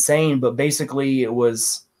 It's insane. But basically it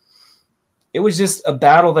was just a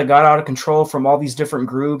battle that got out of control from all these different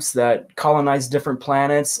groups that colonized different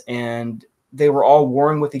planets, and they were all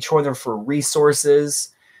warring with each other for resources.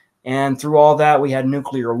 And through all that, we had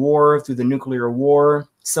nuclear war. Through the nuclear war,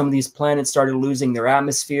 some of these planets started losing their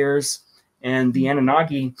atmospheres. And the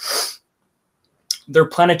Anunnaki, their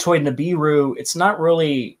planetoid Nibiru, it's not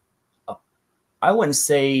really, I wouldn't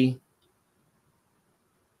say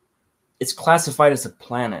it's classified as a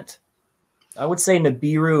planet. I would say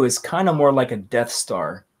Nibiru is kind of more like a Death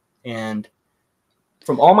Star. And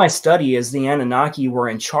from all my study is the Anunnaki were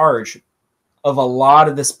in charge of a lot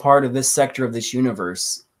of this part of this sector of this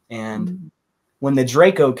universe. And when the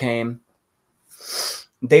Draco came,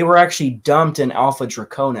 they were actually dumped in Alpha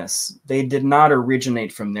Draconis. They did not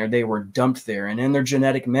originate from there. They were dumped there. And in their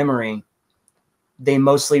genetic memory, they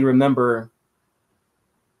mostly remember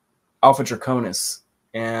Alpha Draconis.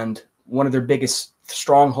 And one of their biggest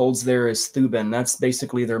strongholds there is Thuban. That's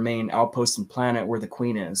basically their main outpost and planet where the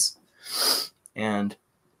queen is. And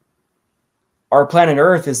our planet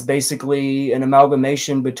Earth is basically an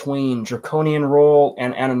amalgamation between Draconian rule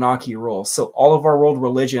and Anunnaki rule. So all of our world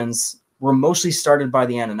religions were mostly started by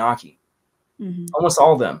the Anunnaki. Almost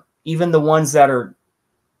all of them. Even the ones that are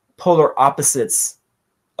polar opposites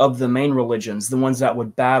of the main religions, the ones that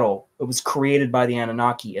would battle, it was created by the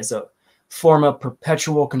Anunnaki as a form of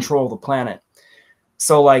perpetual control of the planet.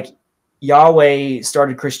 So like Yahweh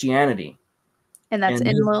started Christianity. And that's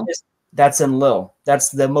Enlil. That's Enlil. That's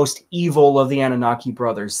the most evil of the Anunnaki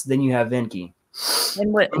brothers. Then you have Enki.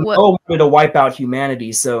 And what wanted to wipe out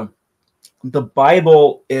humanity. So the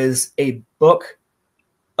Bible is a book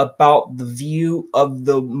about the view of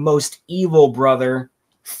the most evil brother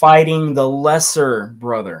fighting the lesser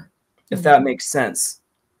brother, if that makes sense.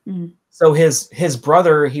 So his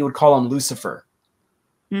brother, he would call him Lucifer.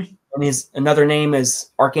 And his another name is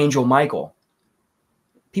Archangel Michael.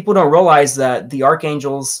 People don't realize that the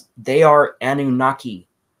archangels, they are Anunnaki.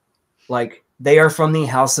 Like, they are from the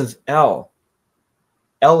house of El.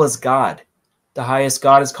 El is God. The highest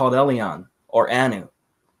God is called Elion, or Anu.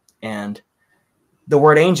 And the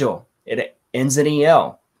word angel, it ends in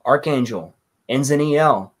El. Archangel ends in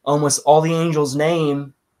El. Almost all the angels'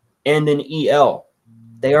 name end in El.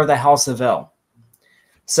 They are the house of El.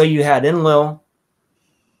 So you had Enlil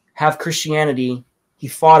have Christianity. He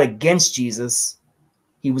fought against Jesus.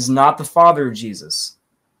 He was not the father of Jesus.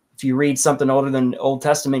 If you read something older than the Old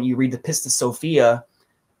Testament, you read the Pistis Sophia,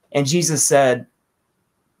 and Jesus said,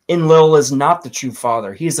 Enlil is not the true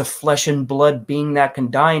father. He is a flesh and blood being that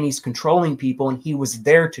can die, and he's controlling people, and he was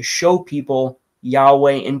there to show people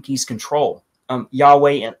Yahweh Enki's control,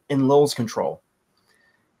 Yahweh and Enlil's control.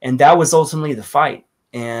 And that was ultimately the fight.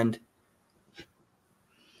 And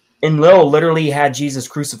Enlil literally had Jesus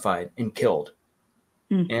crucified and killed.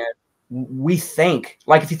 And we think,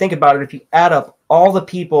 like, if you think about it, if you add up all the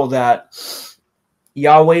people that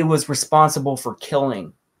Yahweh was responsible for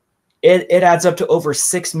killing, it adds up to over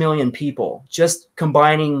 6 million people, just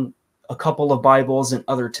combining a couple of Bibles and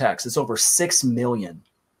other texts. It's over 6 million.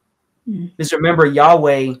 Because remember,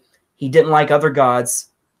 Yahweh, he didn't like other gods.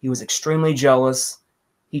 He was extremely jealous.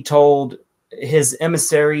 He told his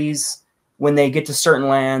emissaries, when they get to certain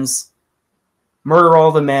lands, murder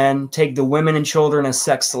all the men, take the women and children as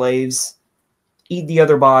sex slaves, eat the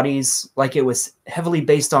other bodies. Like, it was heavily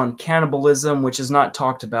based on cannibalism, which is not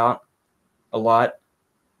talked about a lot.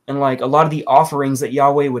 And like, a lot of the offerings that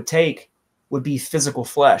Yahweh would take would be physical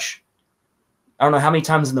flesh. I don't know how many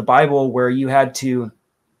times in the Bible where you had to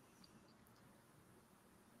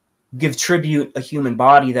give tribute a human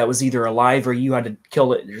body that was either alive or you had to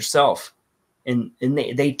kill it yourself. And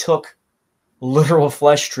they took literal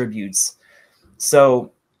flesh tributes.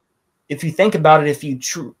 So if you think about it,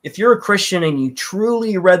 if you're a Christian and you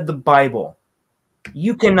truly read the Bible,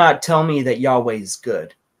 you cannot tell me that Yahweh is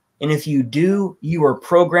good. And if you do, you are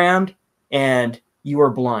programmed and you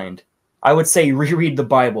are blind. I would say reread the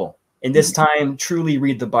Bible, and this time truly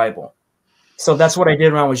read the Bible. So that's what I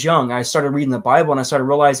did when I was young. I started reading the Bible and I started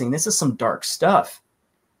realizing this is some dark stuff.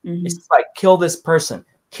 It's like, kill this person,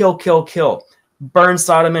 kill, kill, kill, burn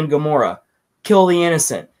Sodom and Gomorrah, kill the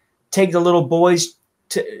innocent, take the little boys,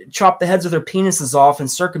 to chop the heads of their penises off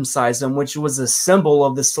and circumcise them, which was a symbol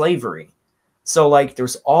of the slavery. So like,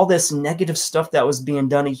 there's all this negative stuff that was being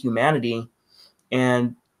done to humanity.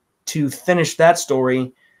 And to finish that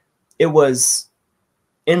story, it was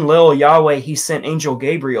Enlil, Yahweh, he sent Angel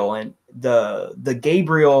Gabriel, and the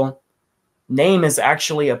Gabriel name is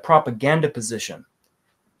actually a propaganda position.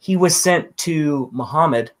 He was sent to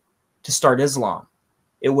Muhammad to start Islam.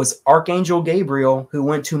 It was Archangel Gabriel who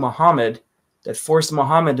went to Muhammad that forced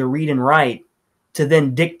Muhammad to read and write to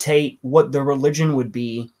then dictate what the religion would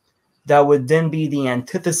be that would then be the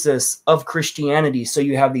antithesis of Christianity. So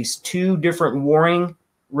you have these two different warring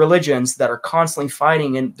religions that are constantly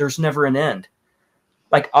fighting, and there's never an end.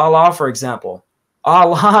 Like Allah, for example.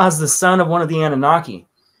 Allah is the son of one of the Anunnaki,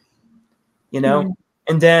 you know? Mm-hmm.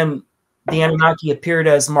 And then the Anunnaki appeared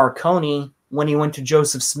as Marconi when he went to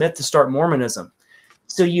Joseph Smith to start Mormonism.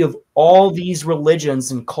 So you have all these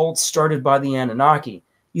religions and cults started by the Anunnaki.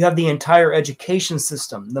 You have the entire education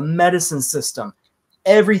system, the medicine system.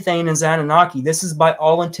 Everything is Anunnaki. This is by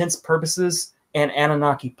all intents purposes an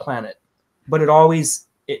Anunnaki planet. But it always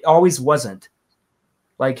wasn't.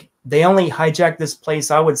 Like, they only hijacked this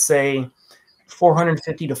place, I would say,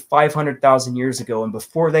 450 to 500,000 years ago. And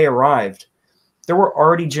before they arrived, there were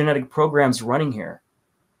already genetic programs running here.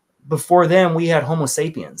 Before them, we had Homo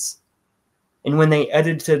sapiens. And when they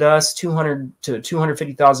edited us 200 to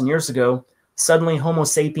 250,000 years ago, suddenly Homo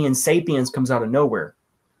sapiens sapiens comes out of nowhere.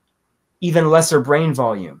 Even lesser brain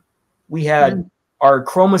volume. We had our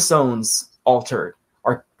chromosomes altered.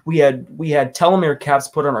 We had telomere caps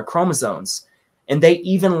put on our chromosomes. And they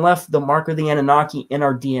even left the mark of the Anunnaki in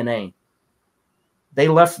our DNA. They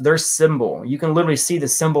left their symbol. You can literally see the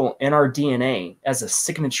symbol in our DNA as a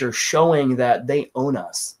signature showing that they own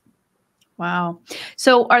us. Wow.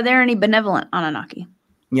 So are there any benevolent Anunnaki?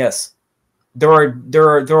 Yes. There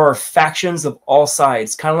are factions of all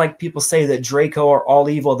sides. Kind of like people say that Draco are all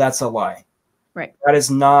evil. That's a lie. Right. That is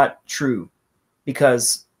not true,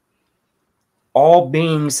 because all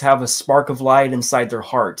beings have a spark of light inside their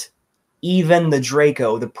heart. Even the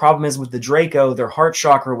Draco. The problem is with the Draco, their heart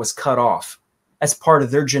chakra was cut off as part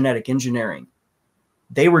of their genetic engineering.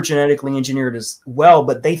 They were genetically engineered as well,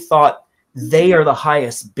 but they thought they are the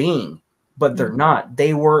highest being, but they're not.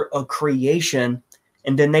 They were a creation,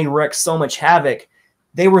 and then they wreaked so much havoc.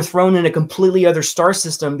 They were thrown in a completely other star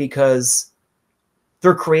system because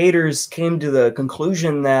their creators came to the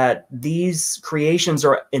conclusion that these creations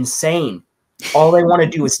are insane. All they want to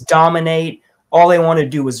do is dominate. All they want to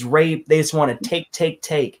do is rape. They just want to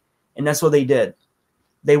take. And that's what they did.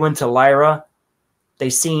 They went to Lyra. They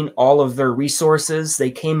seen all of their resources. They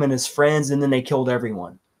came in as friends, and then they killed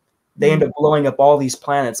everyone. They ended up blowing up all these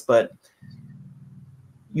planets. But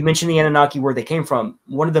you mentioned the Anunnaki, where they came from.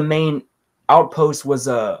 One of the main outposts was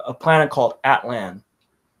a planet called Atlan.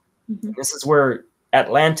 This is where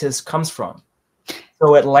Atlantis comes from.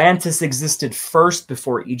 So Atlantis existed first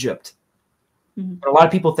before Egypt. A lot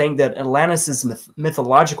of people think that Atlantis is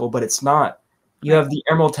mythological, but it's not. You have the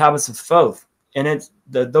Emerald Tablets of Thoth, and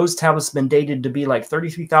those tablets have been dated to be like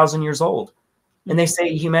 33,000 years old. And they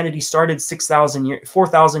say humanity started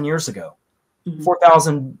 4,000 years ago.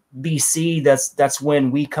 4,000 BC, that's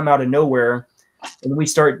when we come out of nowhere and we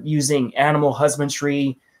start using animal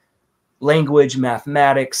husbandry, language,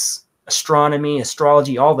 mathematics, astronomy,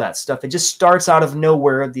 astrology, all that stuff. It just starts out of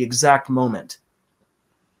nowhere at the exact moment.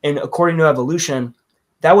 And according to evolution,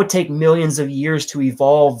 that would take millions of years to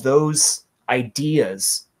evolve those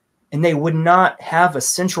ideas. And they would not have a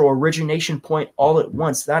central origination point all at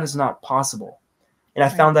once. That is not possible. And I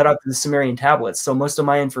found that out through the Sumerian tablets. So most of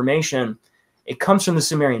my information, it comes from the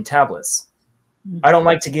Sumerian tablets. I don't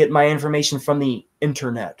like to get my information from the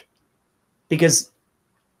internet, because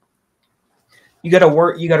you got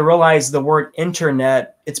to realize the word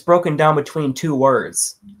internet, it's broken down between two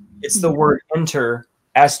words. It's the word enter,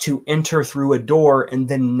 as to enter through a door, and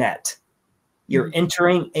then net. You're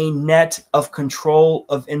entering a net of control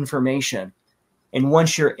of information. And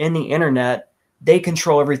once you're in the internet, they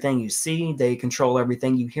control everything you see. They control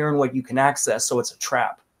everything you hear and what you can access. So it's a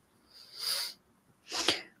trap.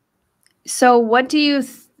 So what do you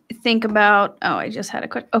think about, I just had a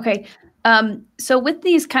quick, okay. So with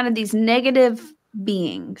these these negative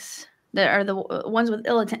beings that are the ones with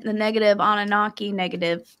ill intent, the negative Anunnaki,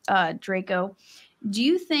 negative Draco, do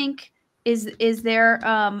you think is there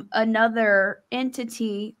another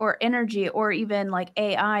entity or energy or even like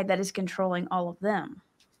AI that is controlling all of them?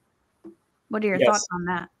 What are your thoughts on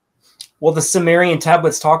that? Well, the Sumerian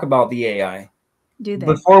tablets talk about the AI. Do they?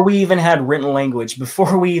 Before we even had written language,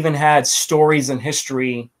 before we even had stories and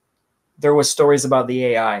history, there was stories about the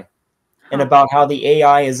AI and about how the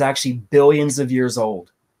AI is actually billions of years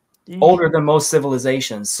old, older than most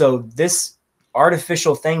civilizations. So this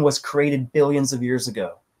artificial thing was created billions of years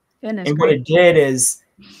ago. And what it did is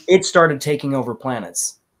it started taking over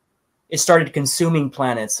planets. It started consuming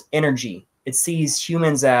planets, energy. It sees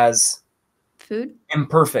humans as food,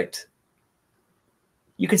 imperfect.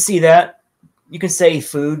 You could see that. you can say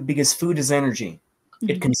food, because food is energy.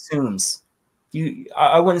 It consumes.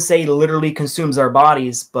 I wouldn't say literally consumes our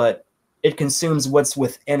bodies, but it consumes what's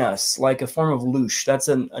within us, like a form of loosh. That's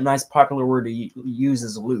a nice popular word to use,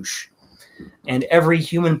 is loosh. And every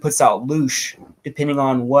human puts out loosh depending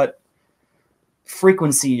on what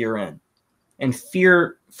frequency you're in. And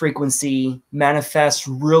fear frequency manifests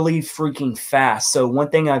really freaking fast. So one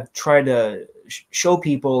thing I've tried to show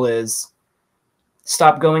people is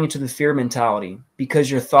stop going into the fear mentality, because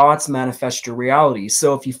your thoughts manifest your reality.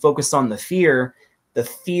 So if you focus on the fear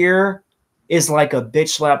is like a bitch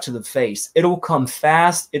slap to the face. It'll come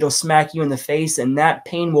fast, it'll smack you in the face, and that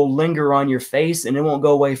pain will linger on your face and it won't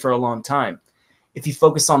go away for a long time. If you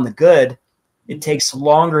focus on the good, it takes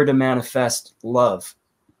longer to manifest love,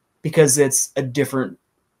 because it's a different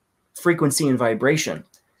frequency and vibration.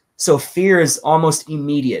 So fear is almost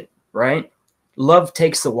immediate, right? Love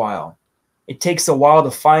takes a while. It takes a while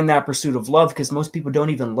to find that pursuit of love, because most people don't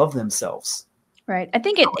even love themselves. Right. I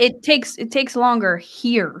think it takes longer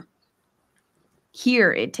here.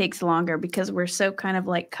 Here it takes longer because we're so kind of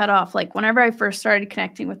like cut off. Like whenever I first started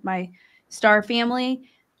connecting with my star family,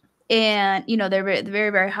 and you know, they're very, very,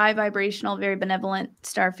 very high vibrational, very benevolent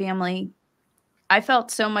star family. I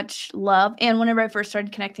felt so much love. And whenever I first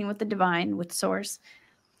started connecting with the divine, with source,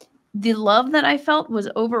 the love that I felt was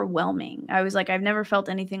overwhelming. I was like, I've never felt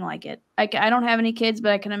anything like it. I don't have any kids,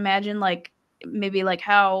 but I can imagine like maybe like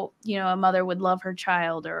how, you know, a mother would love her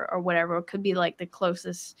child or whatever. It could be like the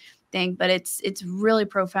closest thing, but it's really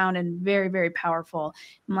profound and very, very powerful.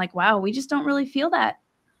 I'm like, wow, we just don't really feel that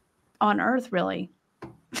on Earth, really.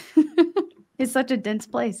 It's such a dense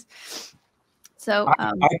place. So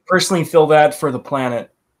I personally feel that for the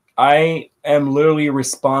planet. I am literally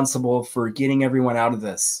responsible for getting everyone out of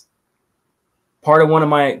this. Part of one of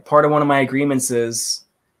my agreements is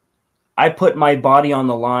I put my body on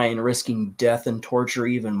the line, risking death and torture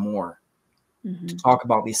even more to talk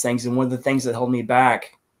about these things. And one of the things that held me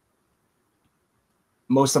back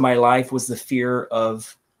most of my life was the fear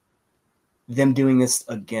of them doing this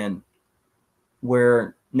again,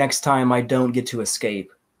 where next time I don't get to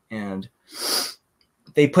escape. And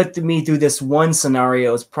they put me through this one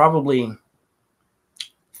scenario. It's probably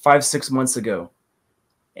 5-6 months ago.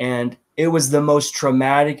 And it was the most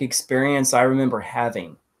traumatic experience I remember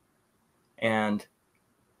having. And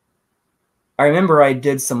I remember I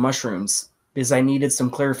did some mushrooms because I needed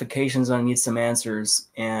some clarifications. I needed some answers.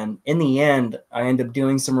 And in the end, I ended up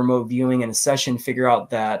doing some remote viewing in a session, figure out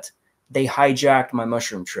that they hijacked my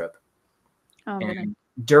mushroom trip. Oh, and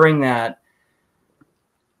during that,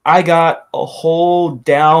 I got a whole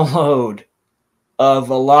download of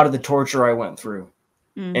a lot of the torture I went through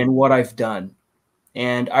and what I've done.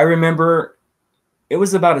 And I remember it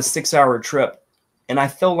was about a 6-hour trip, and I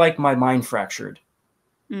felt like my mind fractured.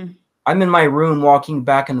 I'm in my room walking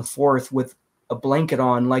back and forth with a blanket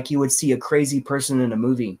on, like you would see a crazy person in a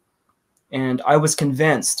movie. And I was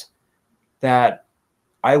convinced that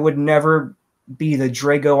I would never be the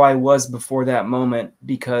Drago I was before that moment,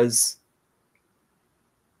 because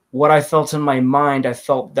what I felt in my mind, I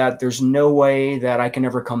felt that there's no way that I can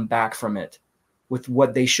ever come back from it with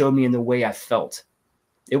what they showed me and the way I felt.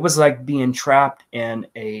 It was like being trapped in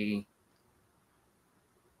a,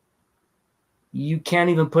 you can't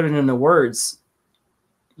even put it into words,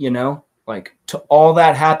 you know, like to all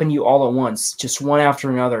that happened to you all at once, just one after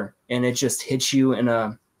another. And it just hits you in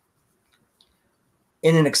an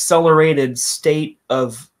accelerated state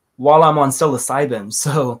of, while I'm on psilocybin.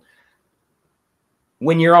 So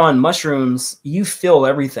when you're on mushrooms, you feel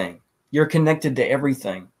everything. You're connected to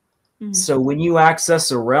everything. So when you access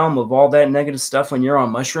a realm of all that negative stuff when you're on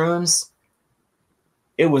mushrooms,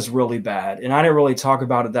 it was really bad. And I didn't really talk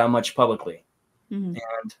about it that much publicly. And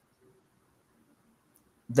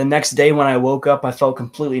the next day when I woke up, I felt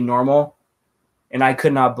completely normal. And I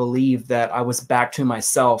could not believe that I was back to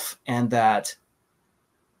myself, and that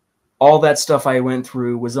all that stuff I went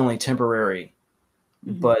through was only temporary.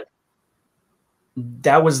 But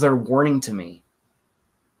that was their warning to me,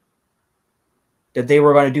 that they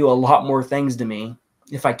were going to do a lot more things to me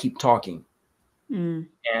if I keep talking. And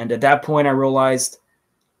at that point, I realized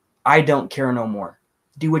I don't care no more.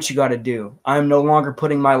 Do what you got to do. I'm no longer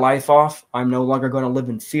putting my life off. I'm no longer going to live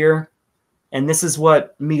in fear. And this is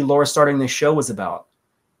what Laura starting this show was about.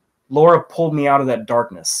 Laura pulled me out of that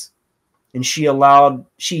darkness. And she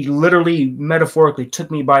literally metaphorically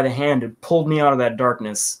took me by the hand and pulled me out of that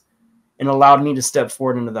darkness and allowed me to step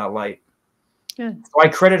forward into that light. Good. So I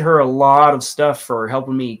credit her a lot of stuff for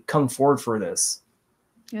helping me come forward for this.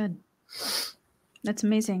 Good. That's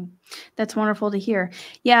amazing. That's wonderful to hear.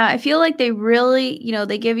 Yeah, I feel like they really, you know,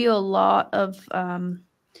 they give you a lot of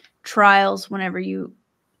trials whenever you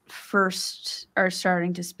first are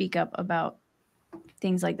starting to speak up about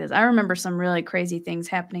things like this. I remember some really crazy things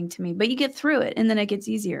happening to me, but you get through it and then it gets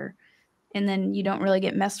easier. And then you don't really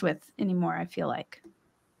get messed with anymore, I feel like.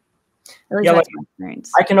 At least that's my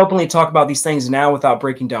experience. I can openly talk about these things now without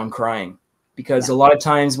breaking down crying, because a lot of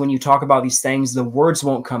times when you talk about these things, the words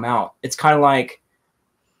won't come out. It's kind of like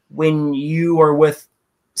when you are with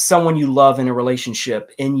someone you love in a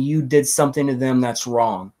relationship and you did something to them that's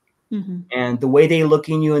wrong. And the way they look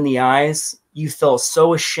in you in the eyes, you feel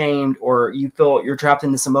so ashamed, or you feel you're trapped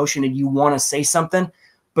in this emotion and you want to say something,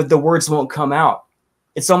 but the words won't come out.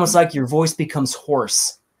 It's almost like your voice becomes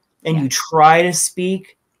hoarse and you try to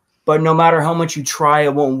speak, but no matter how much you try,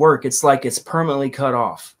 it won't work. It's like it's permanently cut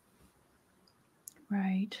off.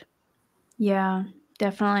 Right. Yeah,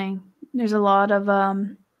 definitely. There's a lot of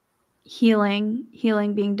healing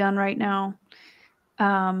being done right now.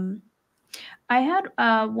 I had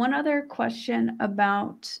one other question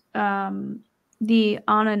about the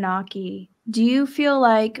Anunnaki. Do you feel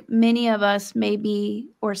like many of us maybe,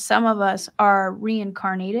 or some of us, are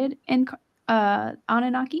reincarnated in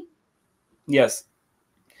Anunnaki? Yes.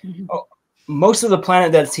 Oh, most of the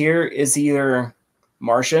planet that's here is either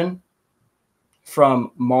Martian,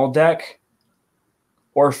 from Maldek,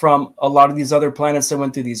 or from a lot of these other planets that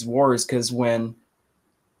went through these wars, because when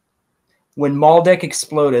Maldek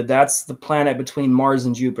exploded, that's the planet between Mars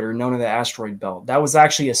and Jupiter, known as the asteroid belt. That was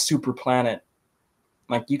actually a super planet.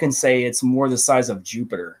 Like, you can say it's more the size of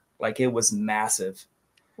Jupiter. Like, it was massive.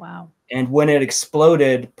 Wow. And when it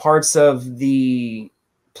exploded, parts of the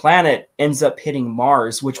planet ends up hitting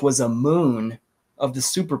Mars, which was a moon of the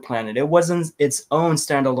super planet. It wasn't its own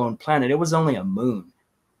standalone planet. It was only a moon.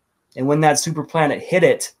 And when that super planet hit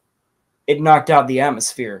it, it knocked out the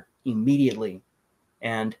atmosphere immediately.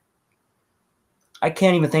 And I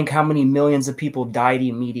can't even think how many millions of people died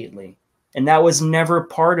immediately. And that was never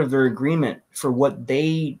part of their agreement for what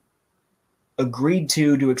they agreed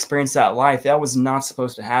to experience that life. That was not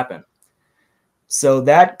supposed to happen. So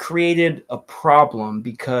that created a problem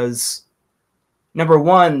because, number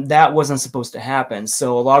one, that wasn't supposed to happen.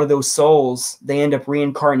 So a lot of those souls, they end up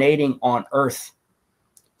reincarnating on Earth.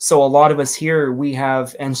 So a lot of us here, we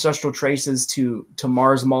have ancestral traces to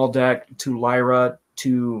Mars, Maldek, to Lyra,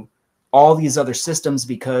 to all these other systems,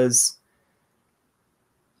 because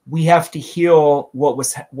we have to heal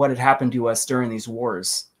what had happened to us during these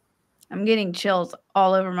wars. I'm getting chills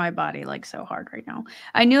all over my body, like, so hard right now.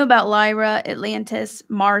 I knew about Lyra, Atlantis,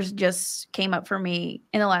 Mars just came up for me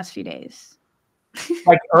in the last few days.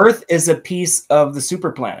 Like, Earth is a piece of the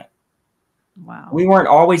super planet. Wow. We weren't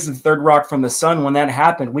always the third rock from the sun. When that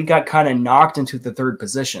happened, we got kind of knocked into the third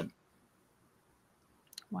position.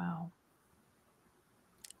 Wow.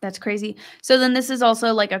 That's crazy. So then this is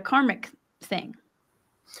also like a karmic thing.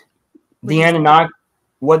 The Anunnaki,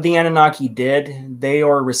 what the Anunnaki did, they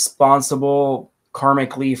are responsible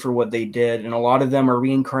karmically for what they did. And a lot of them are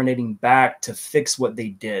reincarnating back to fix what they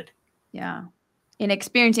did. Yeah. And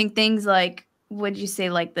experiencing things like, would you say,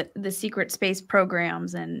 like the secret space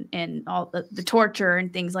programs and all the torture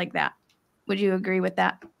and things like that? Would you agree with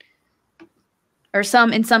that? Or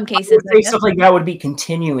in some cases, I would say stuff like that would be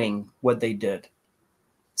continuing what they did.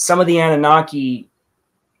 Some of the Anunnaki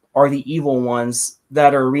are the evil ones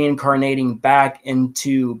that are reincarnating back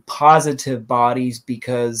into positive bodies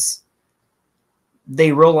because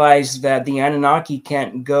they realize that the Anunnaki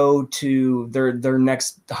can't go to their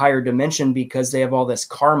next higher dimension because they have all this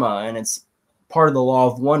karma, and it's part of the law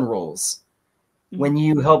of one rules. When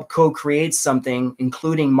you help co-create something,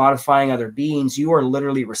 including modifying other beings, you are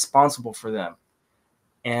literally responsible for them.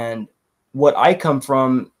 And what I come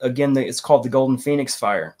from, again, it's called the Golden Phoenix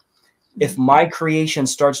Fire. If my creation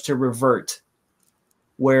starts to revert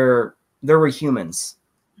where there were humans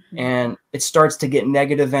and it starts to get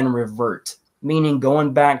negative and revert, meaning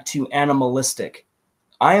going back to animalistic,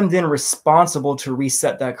 I am then responsible to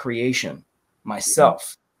reset that creation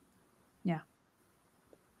myself. Yeah.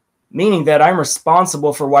 Meaning that I'm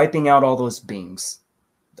responsible for wiping out all those beings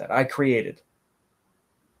that I created.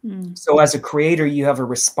 So as a creator, you have a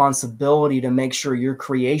responsibility to make sure your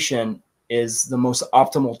creation is the most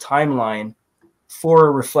optimal timeline for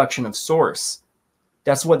a reflection of source.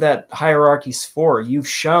 That's what that hierarchy's for. You've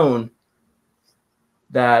shown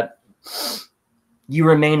that you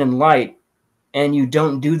remain in light and you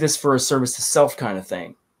don't do this for a service to self kind of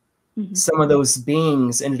thing. Some of those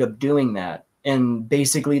beings ended up doing that. And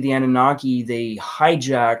basically the Anunnaki, they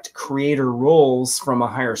hijacked creator roles from a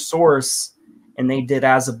higher source, and they did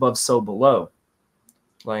as above, so below.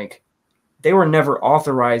 Like, they were never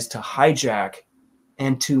authorized to hijack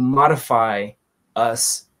and to modify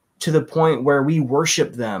us to the point where we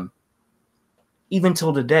worship them even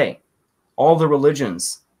till today. All the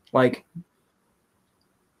religions, like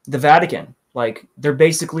the Vatican, like they're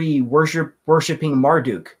basically worshiping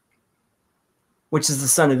Marduk, which is the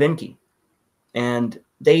son of Enki. And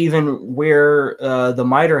they even wear the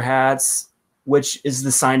mitre hats, which is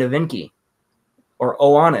the sign of Enki, or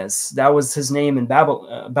Oannes. That was his name in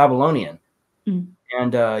Babylonian. Mm.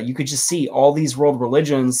 And you could just see all these world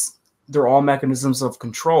religions, they're all mechanisms of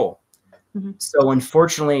control. Mm-hmm. So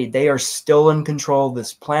unfortunately, they are still in control of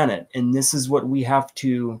this planet. And this is what we have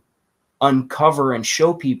to uncover and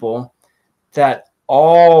show people, that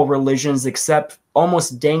all religions, except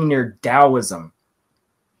almost dang near Taoism,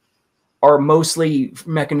 are mostly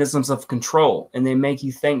mechanisms of control. And they make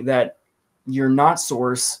you think that you're not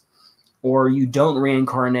source, or you don't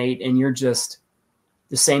reincarnate, and you're just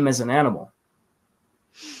the same as an animal.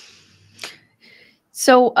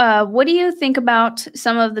 So what do you think about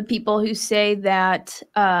some of the people who say that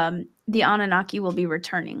the Anunnaki will be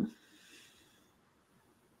returning?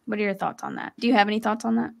 What are your thoughts on that? Do you have any thoughts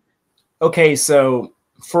on that? Okay, so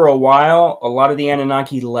for a while, a lot of the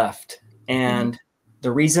Anunnaki left. And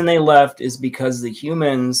the reason they left is because the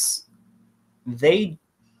humans, they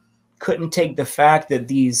couldn't take the fact that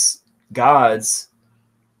these gods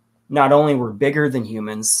not only were bigger than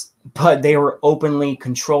humans, but they were openly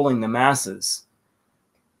controlling the masses.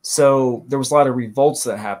 So there was a lot of revolts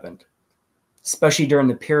that happened, especially during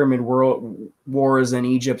the Pyramid Wars in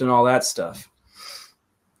Egypt and all that stuff.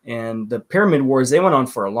 And the Pyramid Wars, they went on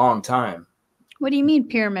for a long time. What do you mean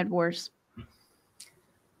Pyramid Wars?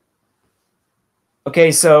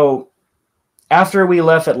 Okay, so after we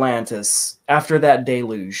left Atlantis, after that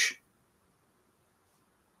deluge,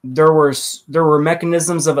 there were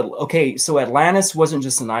mechanisms of it. Okay, so Atlantis wasn't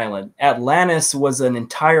just an island. Atlantis was an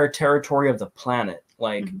entire territory of the planet.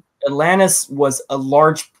 Like Atlantis was a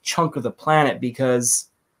large chunk of the planet because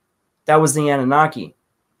that was the Anunnaki.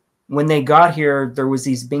 When they got here, there was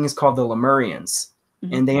these beings called the Lemurians,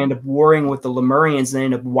 and they ended up warring with the Lemurians and they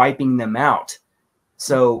ended up wiping them out.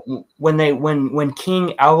 So when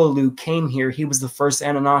King Alalu came here, he was the first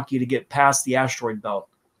Anunnaki to get past the asteroid belt,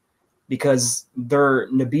 because their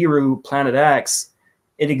Nibiru, Planet X,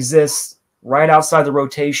 it exists right outside the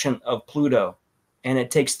rotation of Pluto, and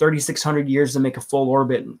it takes 3,600 years to make a full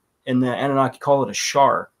orbit, and the Anunnaki call it a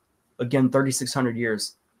Shar. Again, 3,600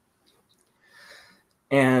 years.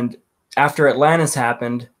 And after Atlantis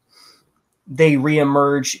happened, they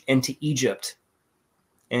reemerge into Egypt.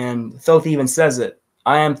 And Thoth even says it.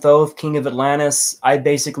 I am Thoth, king of Atlantis. I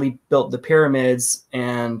basically built the pyramids.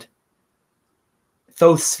 And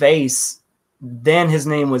Thoth's face, then his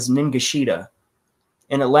name was Ningishita.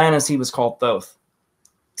 In Atlantis, he was called Thoth.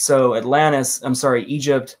 So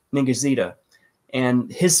Egypt, Ningishita.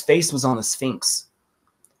 And his face was on the Sphinx.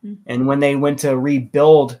 And when they went to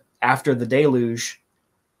rebuild after the deluge,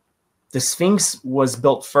 the Sphinx was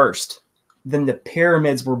built first. Then the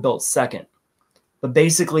pyramids were built second. But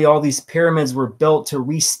basically, all these pyramids were built to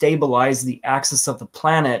restabilize the axis of the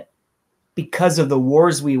planet. Because of the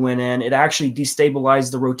wars we went in, it actually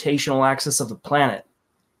destabilized the rotational axis of the planet,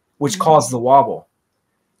 which caused the wobble.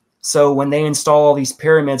 So when they install all these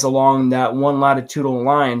pyramids along that one latitudinal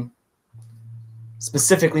line,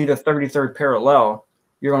 specifically the 33rd parallel,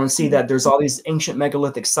 you're going to see that there's all these ancient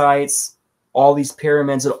megalithic sites, all these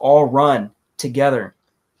pyramids that all run together.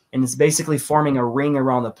 And it's basically forming a ring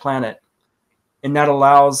around the planet. And that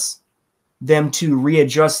allows them to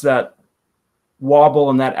readjust that wobble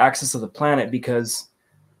and that axis of the planet, because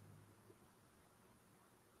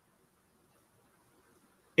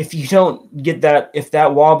if you don't get that, if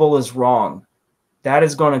that wobble is wrong, that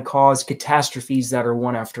is going to cause catastrophes that are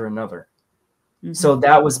one after another. So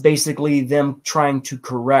that was basically them trying to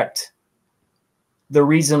correct the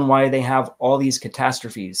reason why they have all these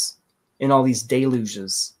catastrophes and all these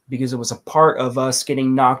deluges, because it was a part of us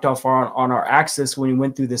getting knocked off on our axis when we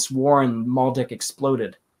went through this war and Maldek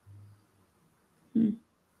exploded.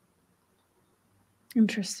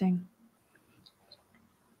 Interesting.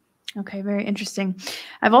 Okay, very interesting.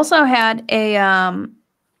 I've also had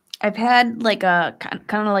I've had like a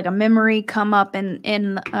kind of like a memory come up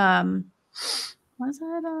in was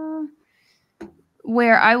that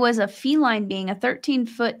where I was a feline being, a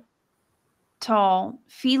 13-foot tall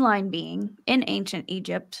feline being in ancient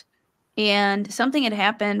Egypt, and something had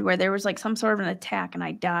happened where there was like some sort of an attack and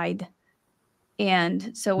I died.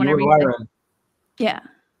 And so whenever yeah.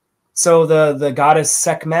 So the goddess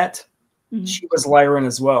Sekhmet, she was Lyran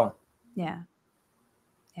as well. Yeah.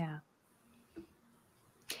 Yeah.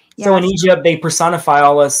 So in Egypt, they personify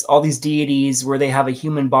all these deities where they have a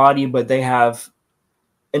human body, but they have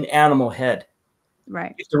an animal head.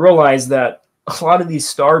 Right. You have to realize that a lot of these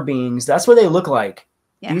star beings, that's what they look like.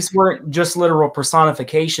 Yeah. These weren't just literal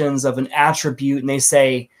personifications of an attribute, and they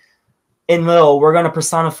say, Enlil, we're going to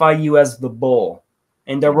personify you as the bull,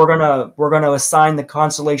 and then we're gonna assign the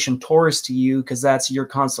constellation Taurus to you because that's your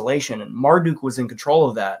constellation. And Marduk was in control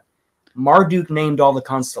of that. Marduk named all the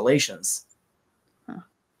constellations. Huh.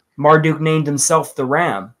 Marduk named himself the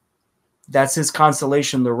Ram. That's his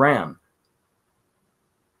constellation, the Ram.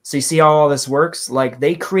 So you see how all this works? Like,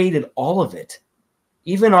 they created all of it.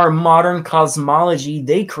 Even our modern cosmology,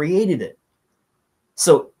 they created it.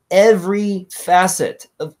 So every facet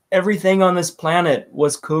of everything on this planet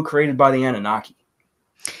was co-created by the Anunnaki.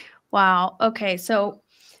 Wow. Okay. So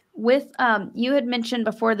with you had mentioned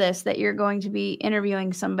before this that you're going to be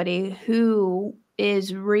interviewing somebody who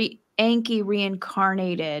is Anki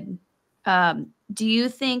reincarnated. Do you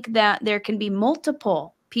think that there can be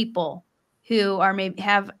multiple people who are maybe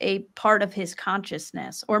have a part of his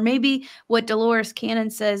consciousness, or maybe what Dolores Cannon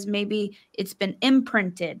says, maybe it's been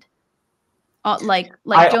imprinted, like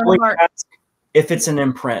I Joan of always Arc? ask if it's an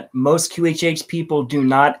imprint. Most QHH people do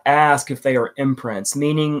not ask if they are imprints,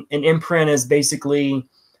 meaning an imprint is basically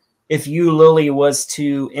if you, Lily, was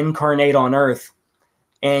to incarnate on Earth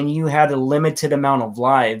and you had a limited amount of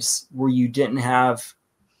lives where you didn't have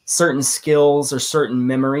certain skills or certain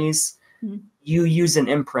memories, you use an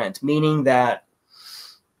imprint, meaning that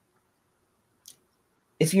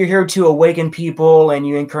if you're here to awaken people and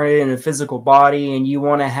you incarnate in a physical body and you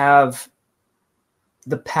want to have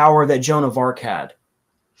the power that Joan of Arc had,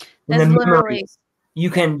 and the memories,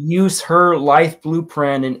 you can use her life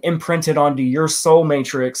blueprint and imprint it onto your soul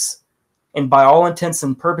matrix. And by all intents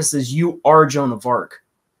and purposes, you are Joan of Arc,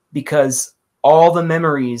 because all the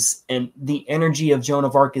memories and the energy of Joan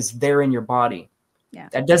of Arc is there in your body. Yeah.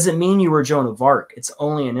 That doesn't mean you were Joan of Arc. It's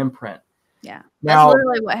only an imprint. Yeah. Now, that's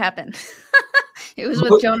literally what happened. It was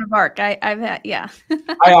with Joan of Arc. I've had, yeah.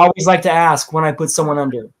 I always like to ask when I put someone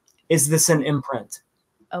under, is this an imprint?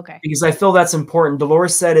 Okay. Because I feel that's important.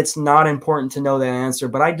 Dolores said it's not important to know that answer,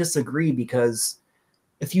 but I disagree, because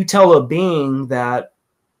if you tell a being that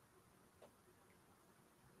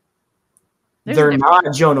they're not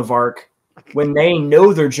Joan of Arc, when they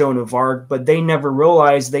know they're Joan of Arc, but they never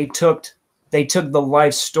realized they took the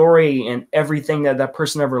life story and everything that that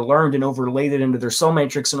person ever learned and overlaid it into their soul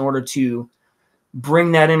matrix in order to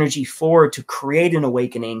bring that energy forward to create an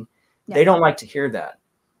awakening. Yeah. They don't like to hear that.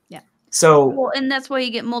 Yeah. So, well, and that's why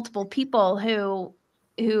you get multiple people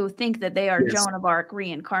who think that they are Joan of Arc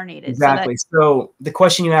reincarnated. Exactly. So the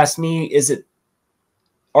question you asked me,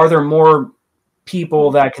 are there more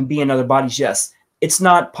people that can be in other bodies? Yes. It's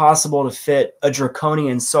not possible to fit a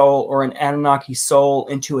draconian soul or an Anunnaki soul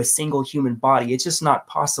into a single human body. It's just not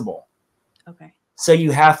possible. Okay. So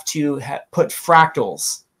you have to put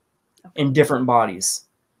fractals in different bodies.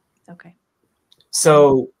 Okay.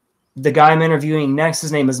 So the guy I'm interviewing next,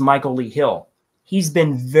 his name is Michael Lee Hill. He's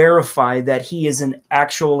been verified that he is an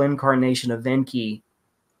actual incarnation of Enki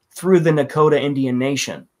through the Nakota Indian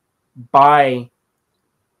nation by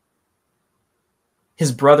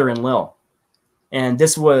his brother Enlil. And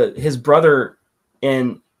this was his brother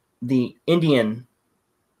in the Indian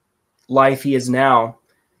life he is now.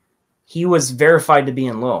 He was verified to be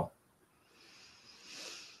Enlil.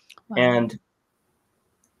 Wow. And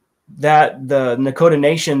that the Nakota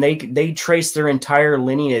Nation, they trace their entire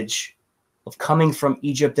lineage of coming from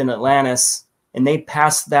Egypt and Atlantis, and they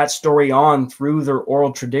pass that story on through their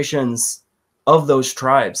oral traditions of those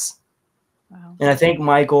tribes. Wow. And I think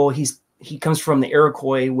Michael, he comes from the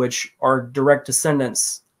Iroquois, which are direct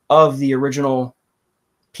descendants of the original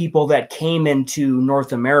people that came into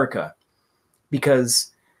North America,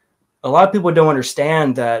 because a lot of people don't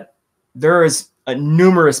understand that there is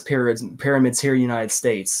numerous pyramids here in the United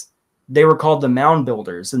States. They were called the mound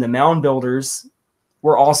builders, and the mound builders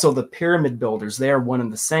were also the pyramid builders. They are one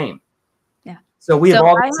and the same. Yeah. So we have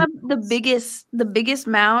all. I have the biggest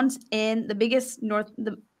mounds in the biggest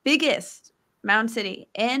mound city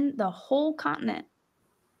in the whole continent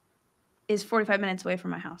is 45 minutes away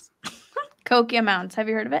from my house. Kokia Mounds. Have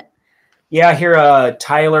you heard of it? Yeah, I hear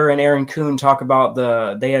Tyler and Aaron Kuhn talk about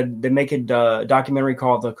they make a documentary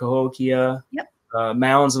called the Cahokia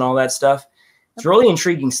Mounds and all that stuff. It's really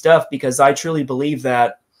intriguing stuff, because I truly believe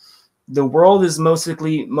that the world is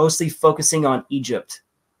mostly focusing on Egypt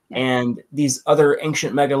and these other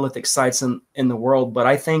ancient megalithic sites in the world. But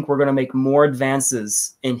I think we're going to make more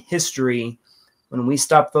advances in history when we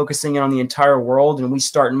stop focusing on the entire world and we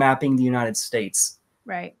start mapping the United States.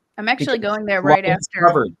 Right. I'm actually going there right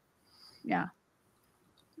after. Yeah,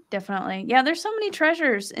 definitely. Yeah, there's so many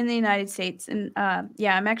treasures in the United States. And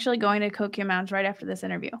yeah, I'm actually going to Kokia Mounds right after this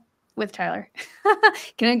interview. with Tyler.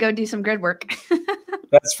 Gonna go do some grid work.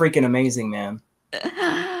 That's freaking amazing, man.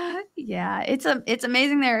 Yeah, it's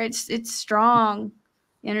amazing there. It's strong.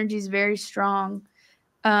 The energy is very strong.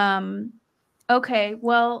 Okay,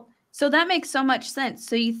 well, so that makes so much sense.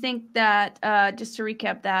 So you think that, just to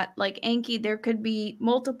recap that, like Anki, there could be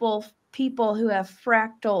multiple people who have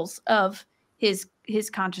fractals of his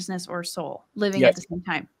consciousness or soul living at Yes. the same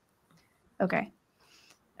time. Okay.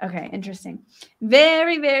 Okay, interesting.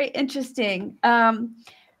 Very, very interesting.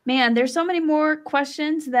 Man, there's so many more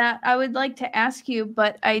questions that I would like to ask you,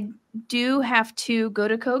 but I do have to go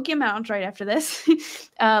to Kogia Mountains right after this.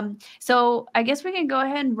 So I guess we can go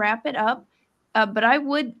ahead and wrap it up. But I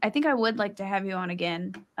think I would like to have you on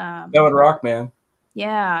again. That would rock, man.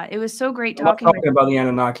 Yeah, it was so great I love talking with talking about the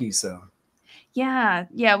Anunnaki, so.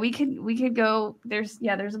 yeah, we could go. There's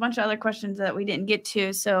a bunch of other questions that we didn't get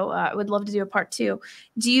to, so I would love to do a part 2.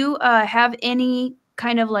 Do you have any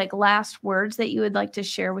kind of like last words that you would like to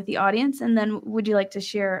share with the audience, and then would you like to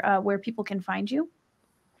share where people can find you?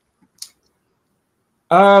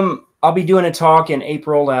 I'll be doing a talk in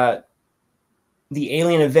April at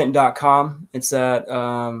thealienevent.com. It's at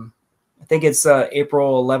I think it's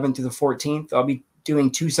April 11th through the 14th. I'll be doing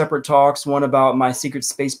 2 separate talks, one about my secret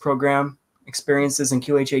space program experiences in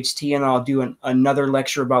QHHT, and I'll do another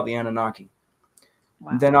lecture about the Anunnaki.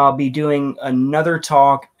 Wow. Then I'll be doing another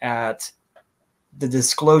talk at the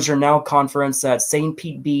Disclosure Now conference at St.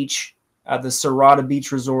 Pete Beach at the Serrata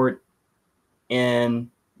Beach Resort in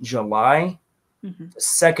July, the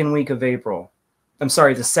second week of April. I'm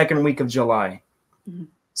sorry, the second week of July.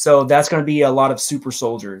 So that's going to be a lot of super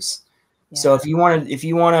soldiers. Yeah. So if you want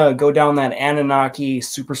to go down that Anunnaki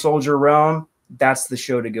super soldier realm, that's the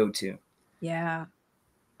show to go to. Yeah.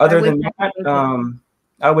 Other than that,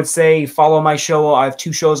 I would say follow my show. I have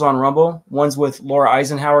 2 shows on Rumble. One's with Laura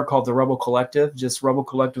Eisenhower called The Rebel Collective, just Rebel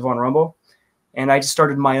Collective on Rumble. And I just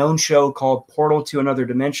started my own show called Portal to Another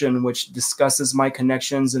Dimension, which discusses my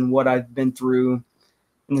connections and what I've been through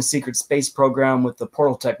in the secret space program with the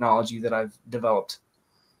portal technology that I've developed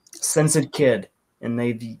since a kid. And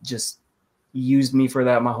they've just used me for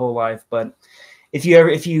that my whole life. But if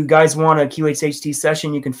you guys want a QHHT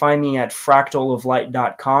session, you can find me at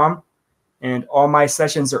fractaloflight.com. And all my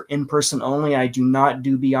sessions are in person only. I do not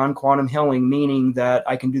do beyond quantum healing, meaning that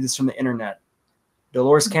I can do this from the internet.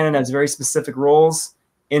 Dolores Cannon has very specific rules,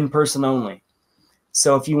 in person only.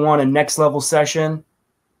 So if you want a next level session,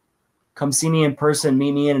 come see me in person,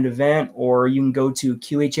 meet me in an event, or you can go to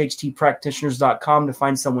QHHTpractitioners.com to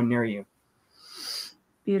find someone near you.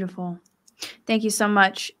 Beautiful. Thank you so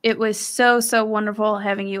much. It was so wonderful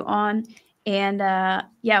having you on, and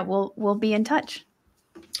yeah, we'll be in touch.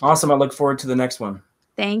 Awesome. I look forward to the next one.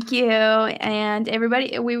 Thank you. And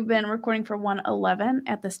everybody, we've been recording for 1:11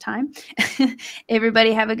 at this time.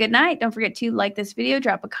 Everybody have a good night. Don't forget to like this video,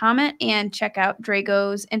 drop a comment, and check out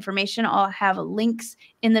Drago's information. I'll have links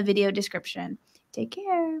in the video description. Take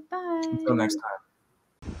care. Bye. Until next time.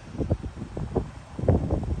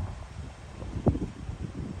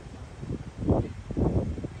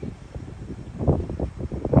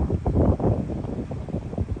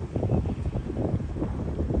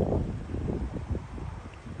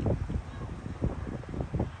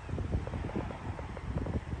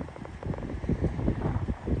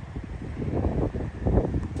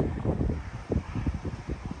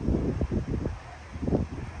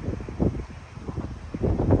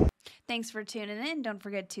 Thanks for tuning in. Don't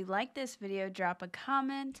forget to like this video, drop a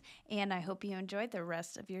comment, and I hope you enjoyed the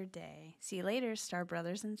rest of your day. See you later, Star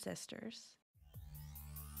Brothers and Sisters.